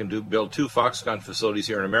bring back and build 2 Foxconn facilities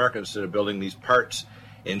here in America instead of building these parts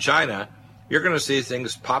in China, you're going to see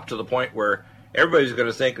things pop to the point where everybody's going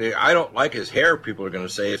to think, I don't like his hair, people are going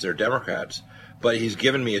to say if they're Democrats, but he's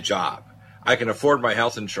given me a job. I can afford my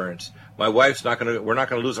health insurance. My wife's we're not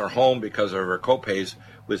going to lose our home because of our copays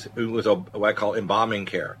with what I call embalming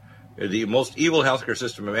care. The most evil healthcare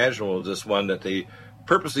system imaginable is this one that they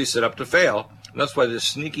purposely set up to fail. And that's why this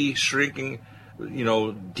sneaky, shrinking,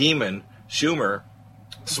 demon, Schumer,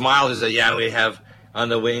 smiles and says, we have on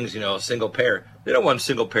the wings, a single payer. They don't want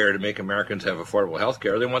single payer to make Americans have affordable health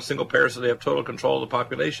care. They want single payer so they have total control of the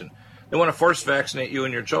population. They want to force vaccinate you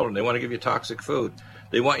and your children. They want to give you toxic food.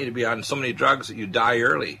 They want you to be on so many drugs that you die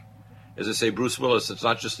early. As I say, Bruce Willis, it's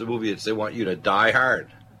not just a movie, it's they want you to die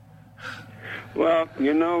hard. Well,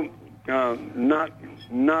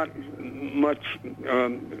 not much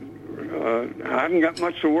I haven't got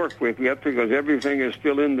much to work with yet because everything is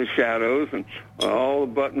still in the shadows and all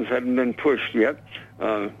the buttons haven't been pushed yet.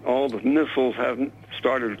 All the missiles haven't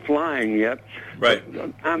started flying yet. Right.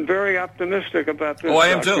 But I'm very optimistic about this. Oh, I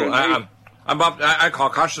am too. I call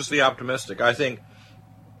cautiously optimistic. I think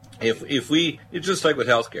if we, it's just like with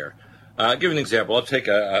healthcare. I'll give you an example. I'll take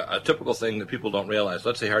a typical thing that people don't realize.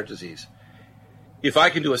 Let's say heart disease. If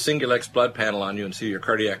I can do a Singulex blood panel on you and see your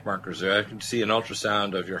cardiac markers, or I can see an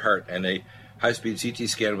ultrasound of your heart and a high-speed CT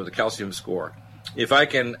scan with a calcium score, if I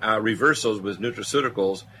can reverse those with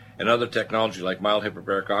nutraceuticals and other technology like mild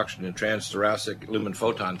hyperbaric oxygen and transthoracic lumen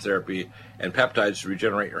photon therapy and peptides to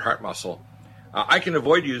regenerate your heart muscle, I can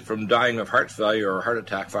avoid you from dying of heart failure or a heart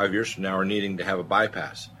attack 5 years from now or needing to have a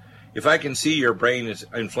bypass. If I can see your brain is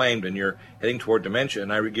inflamed and you're heading toward dementia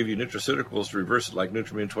and I give you nutraceuticals to reverse it like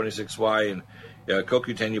Nutrimune 26Y and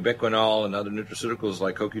CoQ10 ubiquinol and other nutraceuticals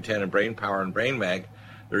like CoQ10 and Brain Power and Brain Mag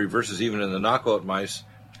that reverses even in the knockout mice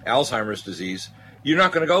Alzheimer's disease, you're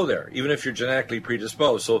not going to go there, even if you're genetically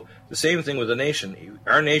predisposed. So the same thing with the nation.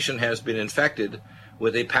 Our nation has been infected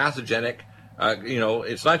with a pathogenic,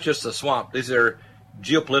 it's not just the swamp. These are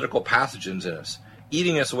geopolitical pathogens in us,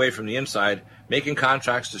 eating us away from the inside, making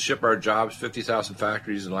contracts to ship our jobs, 50,000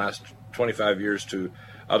 factories in the last 25 years to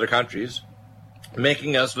other countries,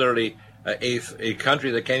 making us literally a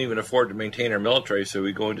country that can't even afford to maintain our military, so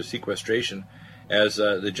we go into sequestration. As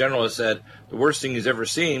the general has said, the worst thing he's ever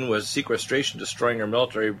seen was sequestration destroying our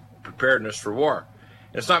military preparedness for war.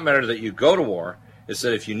 And it's not a matter that you go to war. It's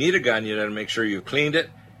that if you need a gun, you got to make sure you've cleaned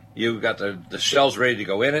it, you've got the shells ready to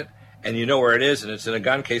go in it, and you know where it is, and it's in a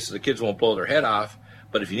gun case so the kids won't blow their head off.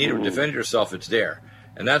 But if you need to defend yourself, it's there.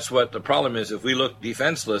 And that's what the problem is. If we look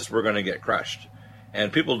defenseless, we're going to get crushed.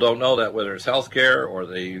 And people don't know that, whether it's healthcare or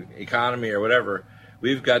the economy or whatever.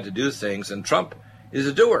 We've got to do things. And Trump is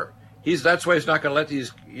a doer. That's why he's not going to let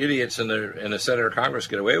these idiots in the Senate or Congress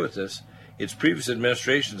get away with this. It's previous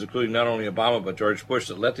administrations, including not only Obama but George Bush,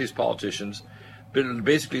 that let these politicians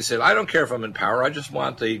basically say, I don't care if I'm in power. I just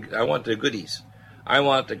want the goodies. I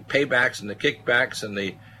want the paybacks and the kickbacks and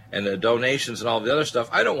the donations and all the other stuff.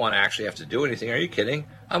 I don't want to actually have to do anything. Are you kidding?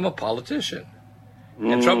 I'm a politician.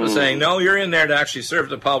 And Trump is saying, no, you're in there to actually serve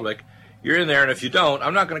the public. You're in there, and if you don't,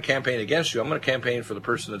 I'm not going to campaign against you. I'm going to campaign for the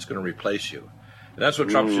person that's going to replace you. And that's what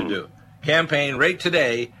Trump should do. Campaign right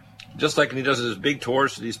today, just like when he does his big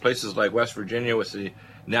tours to these places like West Virginia with the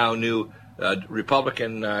now new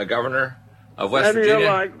Republican governor of West Virginia. How do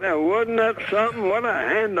you like that? Wasn't that something? What a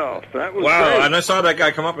handoff. That was wow, great. And I saw that guy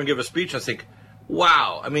come up and give a speech. I think,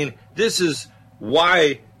 wow. I mean, this is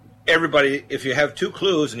why everybody, if you have two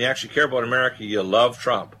clues and you actually care about America, you love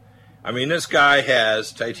Trump. I mean, this guy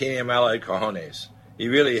has titanium alloy cojones. He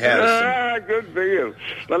really has. Good for you.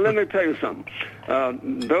 But let me tell you something.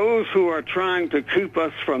 Those who are trying to keep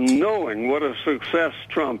us from knowing what a success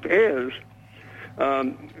Trump is,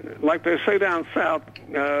 like they say down south,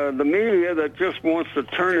 the media that just wants to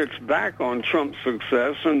turn its back on Trump's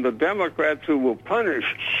success and the Democrats who will punish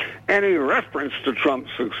any reference to Trump's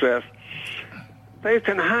success, they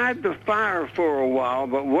can hide the fire for a while,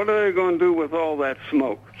 but what are they going to do with all that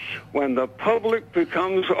smoke? When the public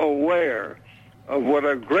becomes aware of what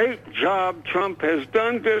a great job Trump has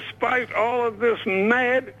done despite all of this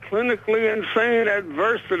mad, clinically insane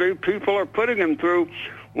adversity people are putting him through,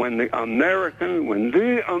 when the American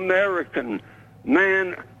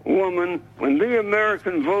man, woman, when the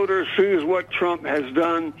American voter sees what Trump has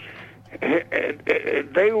done,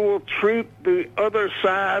 they will treat the other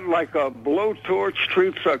side like a blowtorch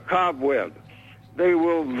treats a cobweb. They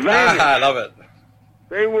will vanish. I love it.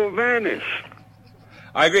 They will vanish.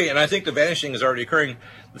 I agree, and I think the vanishing is already occurring.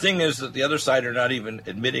 The thing is that the other side are not even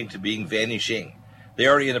admitting to being vanishing. They're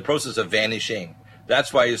already in the process of vanishing.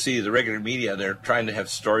 That's why you see the regular media, they're trying to have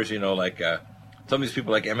stories, like some of these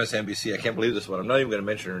people like MSNBC. I can't believe this one. I'm not even going to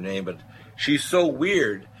mention her name, but she's so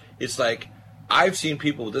weird. It's like, I've seen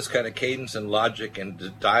people with this kind of cadence and logic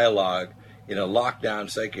and dialogue in a lockdown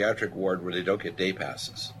psychiatric ward where they don't get day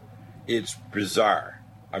passes. It's bizarre.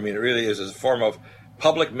 I mean, it really is a form of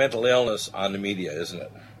public mental illness on the media, isn't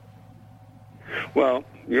it? Well,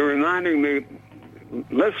 you're reminding me,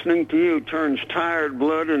 listening to you turns tired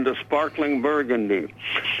blood into sparkling burgundy.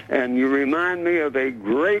 And you remind me of a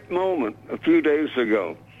great moment a few days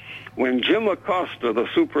ago when Jim Acosta, the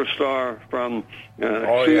superstar from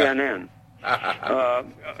CNN,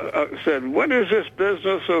 said, what is this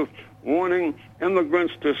business of wanting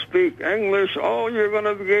immigrants to speak English? All you're going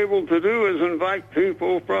to be able to do is invite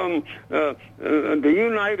people from the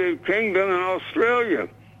United Kingdom and Australia.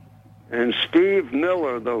 And Steve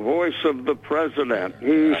Miller, the voice of the president,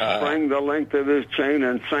 he sprang the length of his chain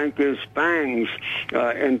and sank his fangs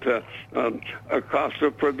into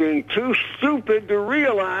Acosta for being too stupid to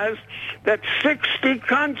realize that 60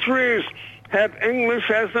 countries have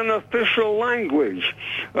English as an official language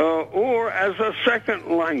or as a second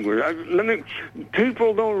language.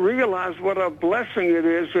 People don't realize what a blessing it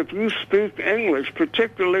is if you speak English,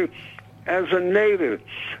 particularly as a native.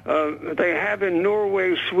 They have in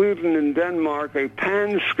Norway, Sweden, and Denmark a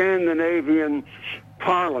pan-Scandinavian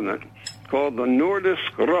parliament called the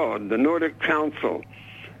Nordisk Råd, the Nordic Council.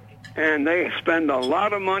 And they spend a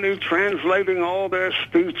lot of money translating all their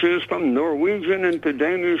speeches from Norwegian into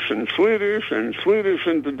Danish and Swedish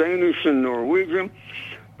into Danish and Norwegian.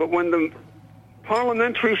 But when the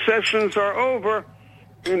parliamentary sessions are over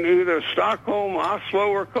in either Stockholm, Oslo,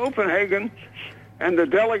 or Copenhagen, and the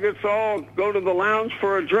delegates all go to the lounge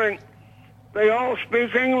for a drink, they all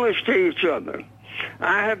speak English to each other.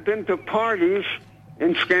 I have been to parties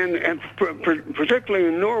in particularly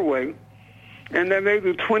in Norway, and there may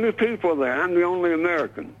be 20 people there. I'm the only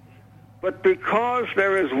American. But because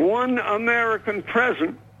there is one American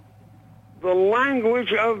present, the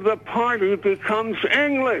language of the party becomes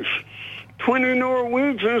English. 20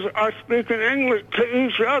 Norwegians are speaking English to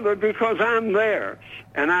each other because I'm there.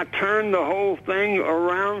 And I turn the whole thing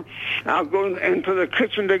around. I'll go into the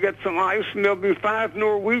kitchen to get some ice, and there'll be 5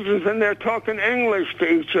 Norwegians, and they're talking English to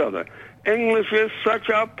each other. English is such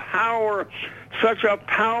a power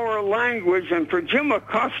language. And for Jim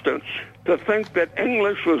Acosta to think that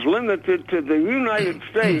English was limited to the United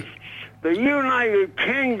States, the United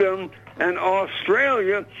Kingdom, and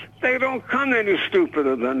Australia, they don't come any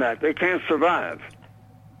stupider than that. They can't survive.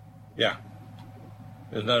 Yeah.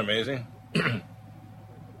 Isn't that amazing?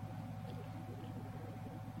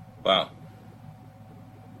 Wow.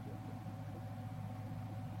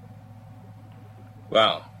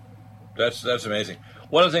 Wow. That's amazing.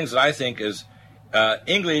 One of the things that I think is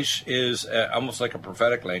English is almost like a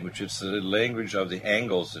prophetic language. It's the language of the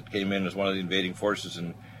Angles that came in as one of the invading forces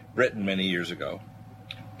in Britain many years ago.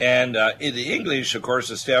 And the English, of course,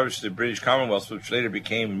 established the British Commonwealth, which later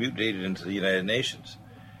became mutated into the United Nations.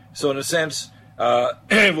 So in a sense, if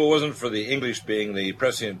it wasn't for the English being the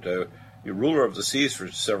prescient ruler of the seas for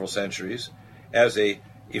several centuries, as a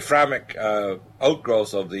Ephraimic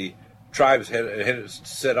outgrowth of the tribes had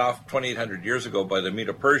set off 2,800 years ago by the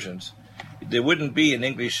Medo-Persians, there wouldn't be an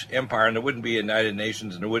English empire, and there wouldn't be United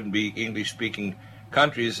Nations, and there wouldn't be English-speaking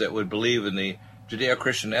countries that would believe in the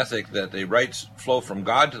Judeo-Christian ethic that the rights flow from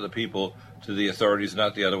God to the people, to the authorities,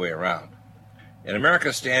 not the other way around. And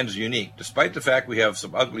America stands unique. Despite the fact we have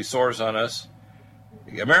some ugly sores on us,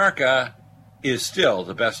 America is still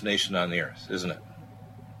the best nation on the earth, isn't it?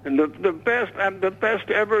 And the best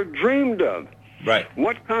ever dreamed of. Right.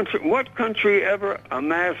 What country ever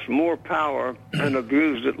amassed more power and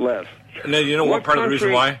abused it less? And then you know what part of the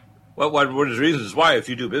reason why? One of the reasons is why if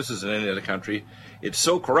you do business in any other country, it's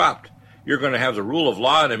so corrupt. You're going to have the rule of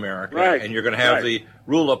law in America, right, and you're going to have the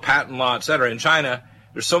rule of patent law, et cetera. In China,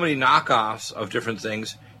 there's so many knockoffs of different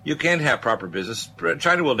things. You can't have proper business.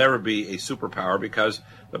 China will never be a superpower because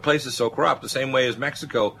the place is so corrupt. The same way as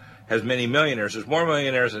Mexico has many millionaires. There's more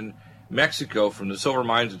millionaires in Mexico from the silver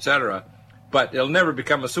mines, et cetera. But it'll never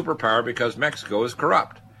become a superpower because Mexico is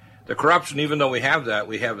corrupt. The corruption, even though we have that,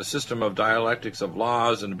 we have a system of dialectics of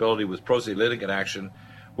laws and ability with pro se litigant action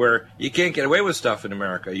where you can't get away with stuff in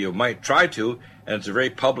America. You might try to, and it's a very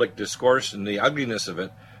public discourse and the ugliness of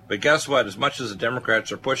it. But guess what? As much as the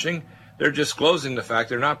Democrats are pushing, they're disclosing the fact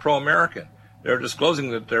they're not pro-American. They're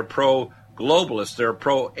disclosing that they're pro-globalist. They're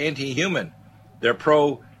pro-anti-human. They're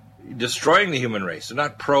pro-destroying the human race. They're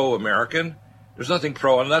not pro-American. There's nothing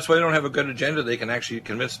pro, and that's why they don't have a good agenda. They can actually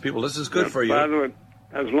convince people this is good for you. By the way,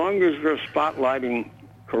 as long as you're spotlighting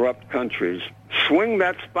corrupt countries, swing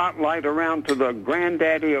that spotlight around to the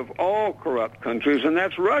granddaddy of all corrupt countries, and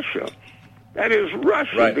that's Russia. That is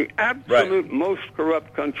Russia, the absolute most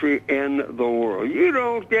corrupt country in the world. You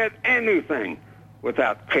don't get anything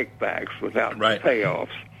without kickbacks, without payoffs.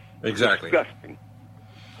 Exactly. Disgusting.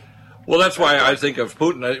 Well, that's why I think of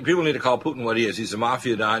Putin. People need to call Putin what he is. He's a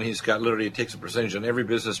mafia don. He takes a percentage on every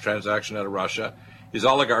business transaction out of Russia. His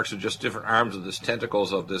oligarchs are just different arms of this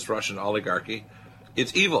tentacles of this Russian oligarchy.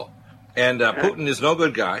 It's evil. And Putin is no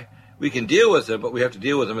good guy. We can deal with him, but we have to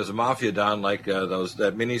deal with him as a mafia don, like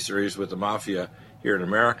that miniseries with the mafia here in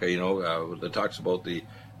America, that talks about the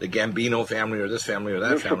Gambino family or this family or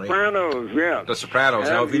that family. The Sopranos, yeah. The Sopranos.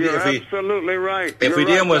 Now, you're absolutely right.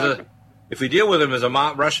 If we deal with him as a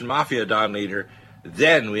Russian mafia don leader,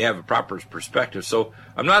 then we have a proper perspective. So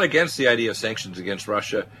I'm not against the idea of sanctions against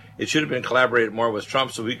Russia. It should have been collaborated more with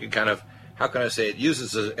Trump so we could kind of, how can I say it, use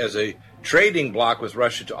this as a trading block with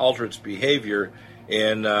Russia to alter its behavior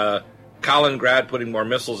in Kaliningrad putting more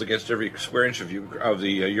missiles against every square inch of the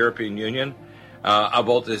European Union,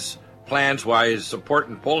 about his plans, why his support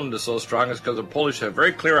in Poland is so strong is because the Polish have a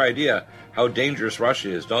very clear idea how dangerous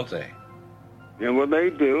Russia is, don't they? Yeah, well, they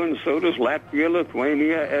do, and so does Latvia,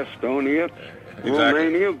 Lithuania, Estonia, Exactly.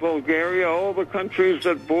 Romania, Bulgaria, all the countries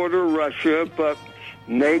that border Russia, but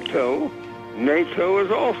NATO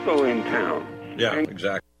is also in town. Yeah,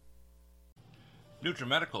 exactly.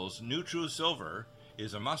 NutriMedical's NutriSilver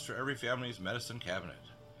is a must for every family's medicine cabinet.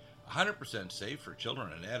 100% safe for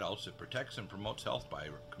children and adults, it protects and promotes health by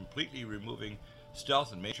completely removing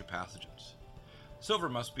stealth and major pathogens. Silver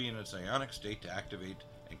must be in its ionic state to activate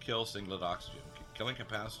and kill singlet oxygen, killing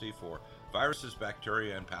capacity for viruses,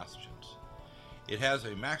 bacteria, and pathogens. It has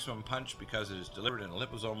a maximum punch because it is delivered in a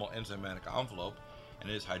liposomal enzymatic envelope and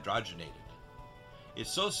is hydrogenated.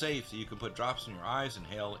 It's so safe that you can put drops in your eyes and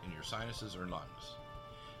inhale in your sinuses or lungs.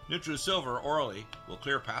 NutriSilver orally will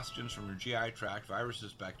clear pathogens from your GI tract,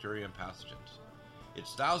 viruses, bacteria, and pathogens.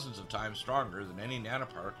 It's thousands of times stronger than any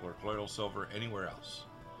nanoparticle or colloidal silver anywhere else.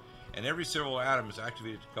 And every silver atom is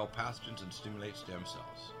activated to kill pathogens and stimulate stem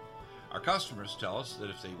cells. Our customers tell us that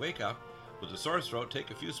if they wake up with a sore throat, take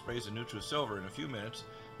a few sprays of NutriSilver in a few minutes,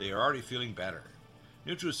 they are already feeling better.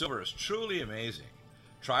 NutriSilver is truly amazing.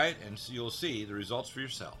 Try it and you'll see the results for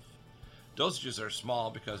yourself. Dosages are small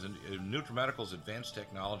because of NutriMedical's advanced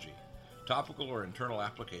technology, topical or internal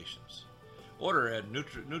applications. Order at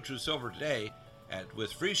NutriSilver today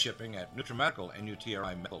with free shipping at NutriMedical,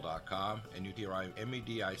 NutriMedical.com,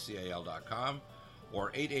 NutriMedical.com,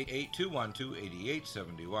 or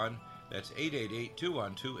 888-212-8871. That's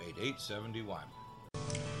 888-212-8871.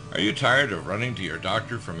 Are you tired of running to your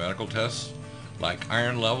doctor for medical tests like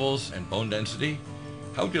iron levels and bone density?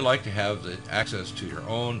 How would you like to have the access to your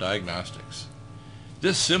own diagnostics?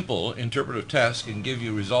 This simple interpretive test can give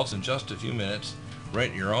you results in just a few minutes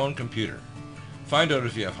right in your own computer. Find out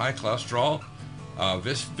if you have high cholesterol,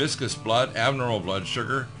 viscous blood, abnormal blood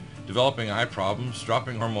sugar, developing eye problems,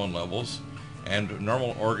 dropping hormone levels, and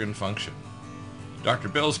normal organ function. Dr.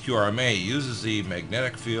 Bill's QRMA uses the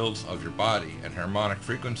magnetic fields of your body and harmonic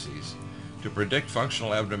frequencies to predict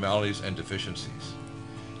functional abnormalities and deficiencies.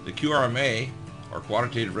 The QRMA, or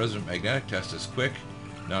Quantitative Resonant Magnetic Test, is quick,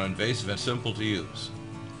 non-invasive, and simple to use.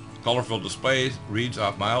 Colorful displays reads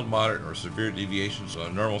off mild, moderate, or severe deviations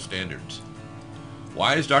from normal standards.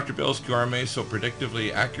 Why is Dr. Bill's QRMA so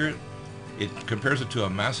predictively accurate? It compares it to a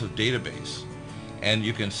massive database, and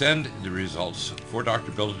you can send the results for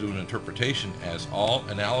Dr. Bill to do an interpretation, as all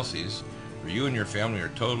analyses for you and your family are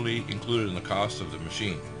totally included in the cost of the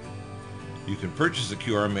machine. You can purchase the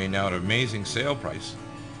QRMA now at an amazing sale price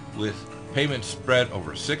with payments spread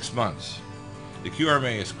over 6 months. The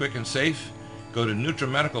QRMA is quick and safe. Go to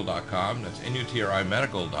NutriMedical.com, that's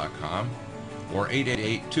NutriMedical.com, or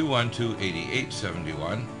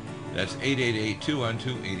 888-212-8871. That's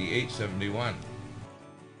 888-212-8871.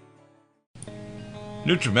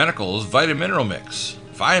 NutriMedical's Vitamineral Mix.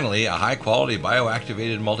 Finally, a high-quality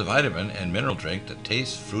bioactivated multivitamin and mineral drink that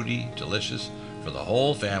tastes fruity, delicious for the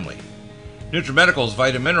whole family. NutriMedical's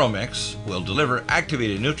Vitamineral Mix will deliver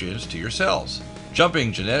activated nutrients to your cells,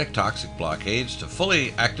 jumping genetic toxic blockades to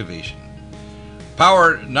fully activation.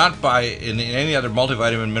 Powered not by in any other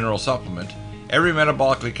multivitamin mineral supplement, every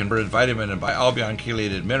metabolically converted vitamin and bialbion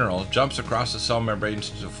chelated mineral jumps across the cell membranes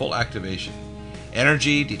to full activation.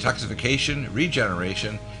 Energy, detoxification,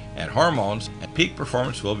 regeneration, and hormones and peak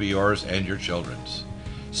performance will be yours and your children's.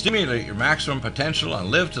 Stimulate your maximum potential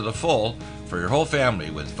and live to the full for your whole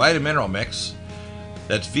family with Vitamineral Mix.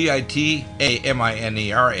 That's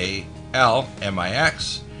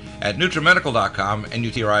VITAMINERAL-MIX at NutriMedical.com and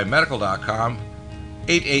NutriMedical.com,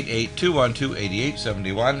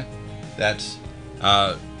 888-212-8871. That's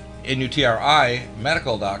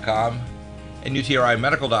NutriMedical.com and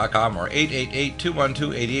NutriMedical.com, or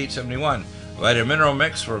 888-212-8871. Vitamineral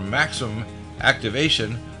Mix for maximum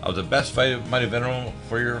activation of the best vitamin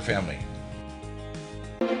for your family.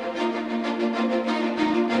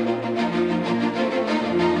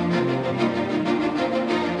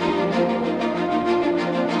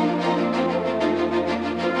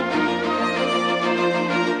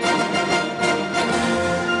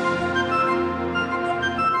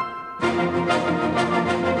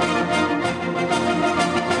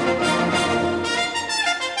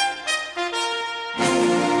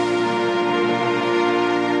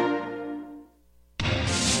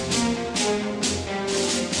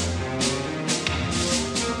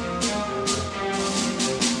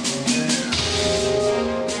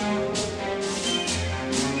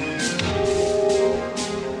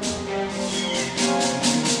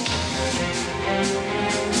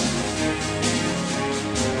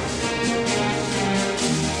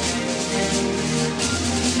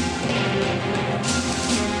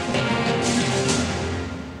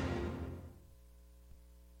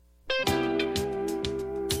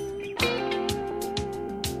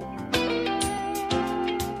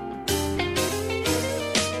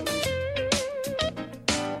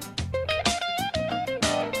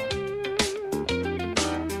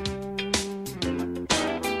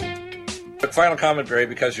 But final comment, Barry,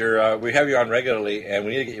 because we have you on regularly, and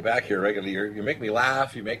we need to get you back here regularly. You make me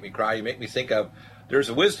laugh, you make me cry, you make me think of. There's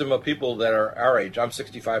a wisdom of people that are our age. I'm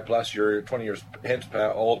 65 plus. You're 20 years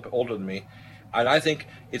older than me, and I think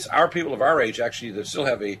it's our people of our age actually that still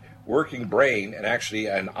have a working brain and actually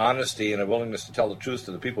an honesty and a willingness to tell the truth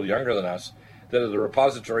to the people younger than us that are the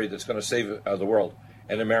repository that's going to save the world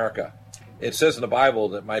and America. It says in the Bible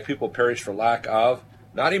that my people perish for lack of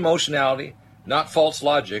not emotionality, not false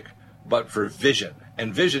logic, but for vision.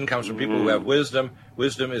 And vision comes from people who have wisdom.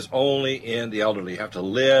 Wisdom is only in the elderly. You have to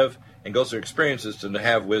live and go through experiences to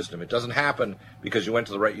have wisdom. It doesn't happen because you went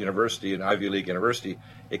to the right university, an Ivy League university.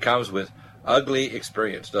 It comes with ugly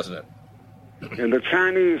experience, doesn't it? And the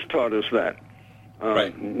Chinese taught us that.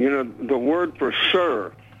 Right. You know, the word for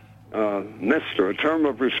sir, mister, a term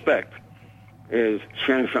of respect, is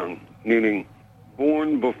xiansheng, meaning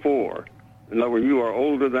born before. In other words, you are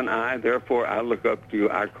older than I, therefore I look up to you,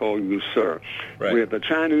 I call you sir. Right. The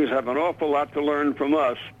Chinese have an awful lot to learn from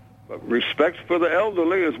us, but respect for the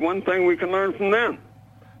elderly is one thing we can learn from them.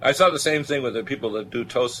 I saw the same thing with the people that do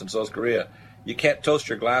toasts in South Korea. You can't toast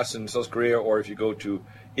your glass in South Korea, or if you go to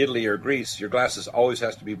Italy or Greece, your glass always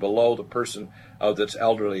has to be below the person that's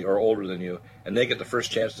elderly or older than you, and they get the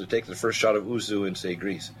first chance to take the first shot of ouzo in, say,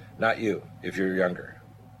 Greece, not you, if you're younger.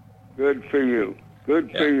 Good for you.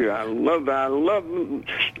 Good for you. I love,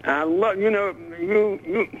 you know,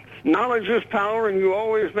 you knowledge is power, and you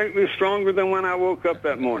always make me stronger than when I woke up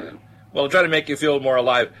that morning. Well, try to make you feel more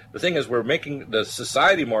alive. The thing is, we're making the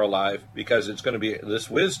society more alive because it's going to be this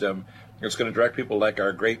wisdom. It's going to direct people like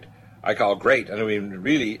our great, I call great, I mean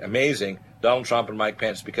really amazing, Donald Trump and Mike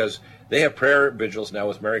Pence, because they have prayer vigils now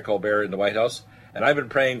with Mary Colbert in the White House. And I've been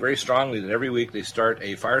praying very strongly that every week they start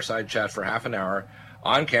a fireside chat for half an hour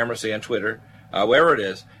on camera, say on Twitter, wherever it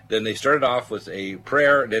is. Then they started off with a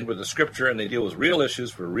prayer and then with a scripture, and they deal with real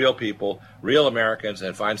issues for real people, real Americans,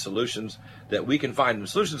 and find solutions that we can find. And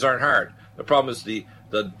solutions aren't hard. The problem is the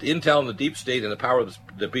intel and the deep state and the power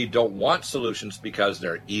that be don't want solutions because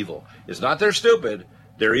they're evil. It's not they're stupid,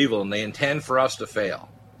 they're evil, and they intend for us to fail.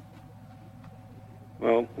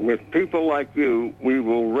 Well, with people like you, we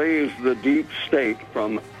will raise the deep state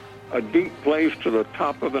from a deep place to the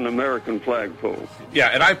top of an American flagpole. Yeah,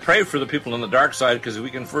 and I pray for the people on the dark side, because if we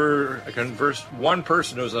converse one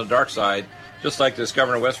person who's on the dark side, just like this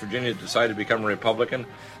governor of West Virginia decided to become a Republican,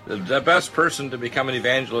 the best person to become an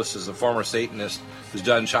evangelist is a former Satanist who's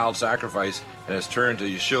done child sacrifice and has turned to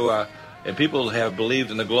Yeshua. And people have believed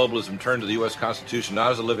in the globalism, turned to the U.S. Constitution,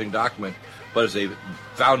 not as a living document, but as a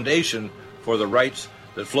foundation for the rights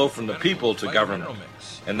that flow from the people to government.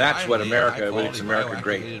 And that's what makes America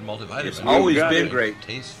great. It's always been great,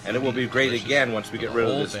 and it will be great again once we get rid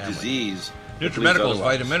of this disease. NutriMedical's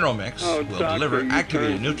Vitamin Mix will deliver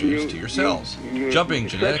activated nutrients to your cells, jumping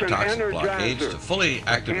genetic toxic blockades to fully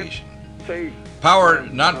activation.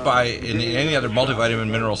 Powered not by any other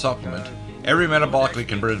multivitamin mineral supplement, every metabolically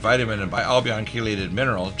converted vitamin and bialbion chelated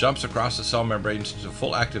mineral jumps across the cell membranes to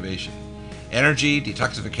full activation. Energy,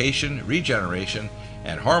 detoxification, regeneration,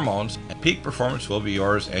 and hormones, and peak performance will be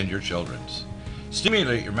yours and your children's.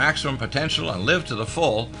 Stimulate your maximum potential and live to the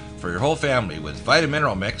full for your whole family with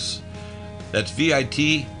Vitamin Mix. That's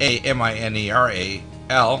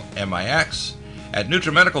VITAMINERALMIX at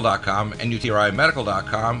NutriMedical.com and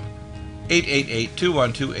NutriMedical.com,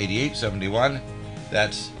 888-212-8871.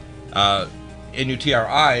 That's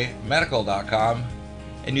NutriMedical.com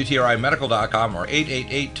and NutriMedical.com, or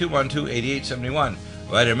 888-212-8871.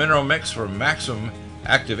 Vitamin Mix for maximum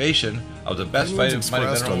activation of the best vitamin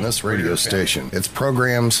expressed on this radio station, its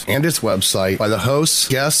programs, and its website by the hosts,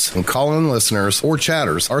 guests, and call-in listeners or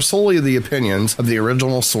chatters are solely the opinions of the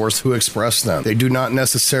original source who expressed them. They do not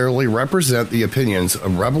necessarily represent the opinions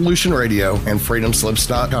of Revolution Radio and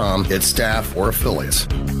FreedomSlips.com, its staff, or affiliates.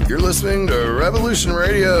 You're listening to Revolution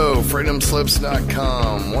Radio,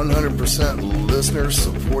 FreedomSlips.com, 100%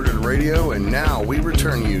 listener-supported radio, and now we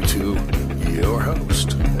return you to your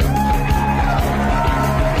host.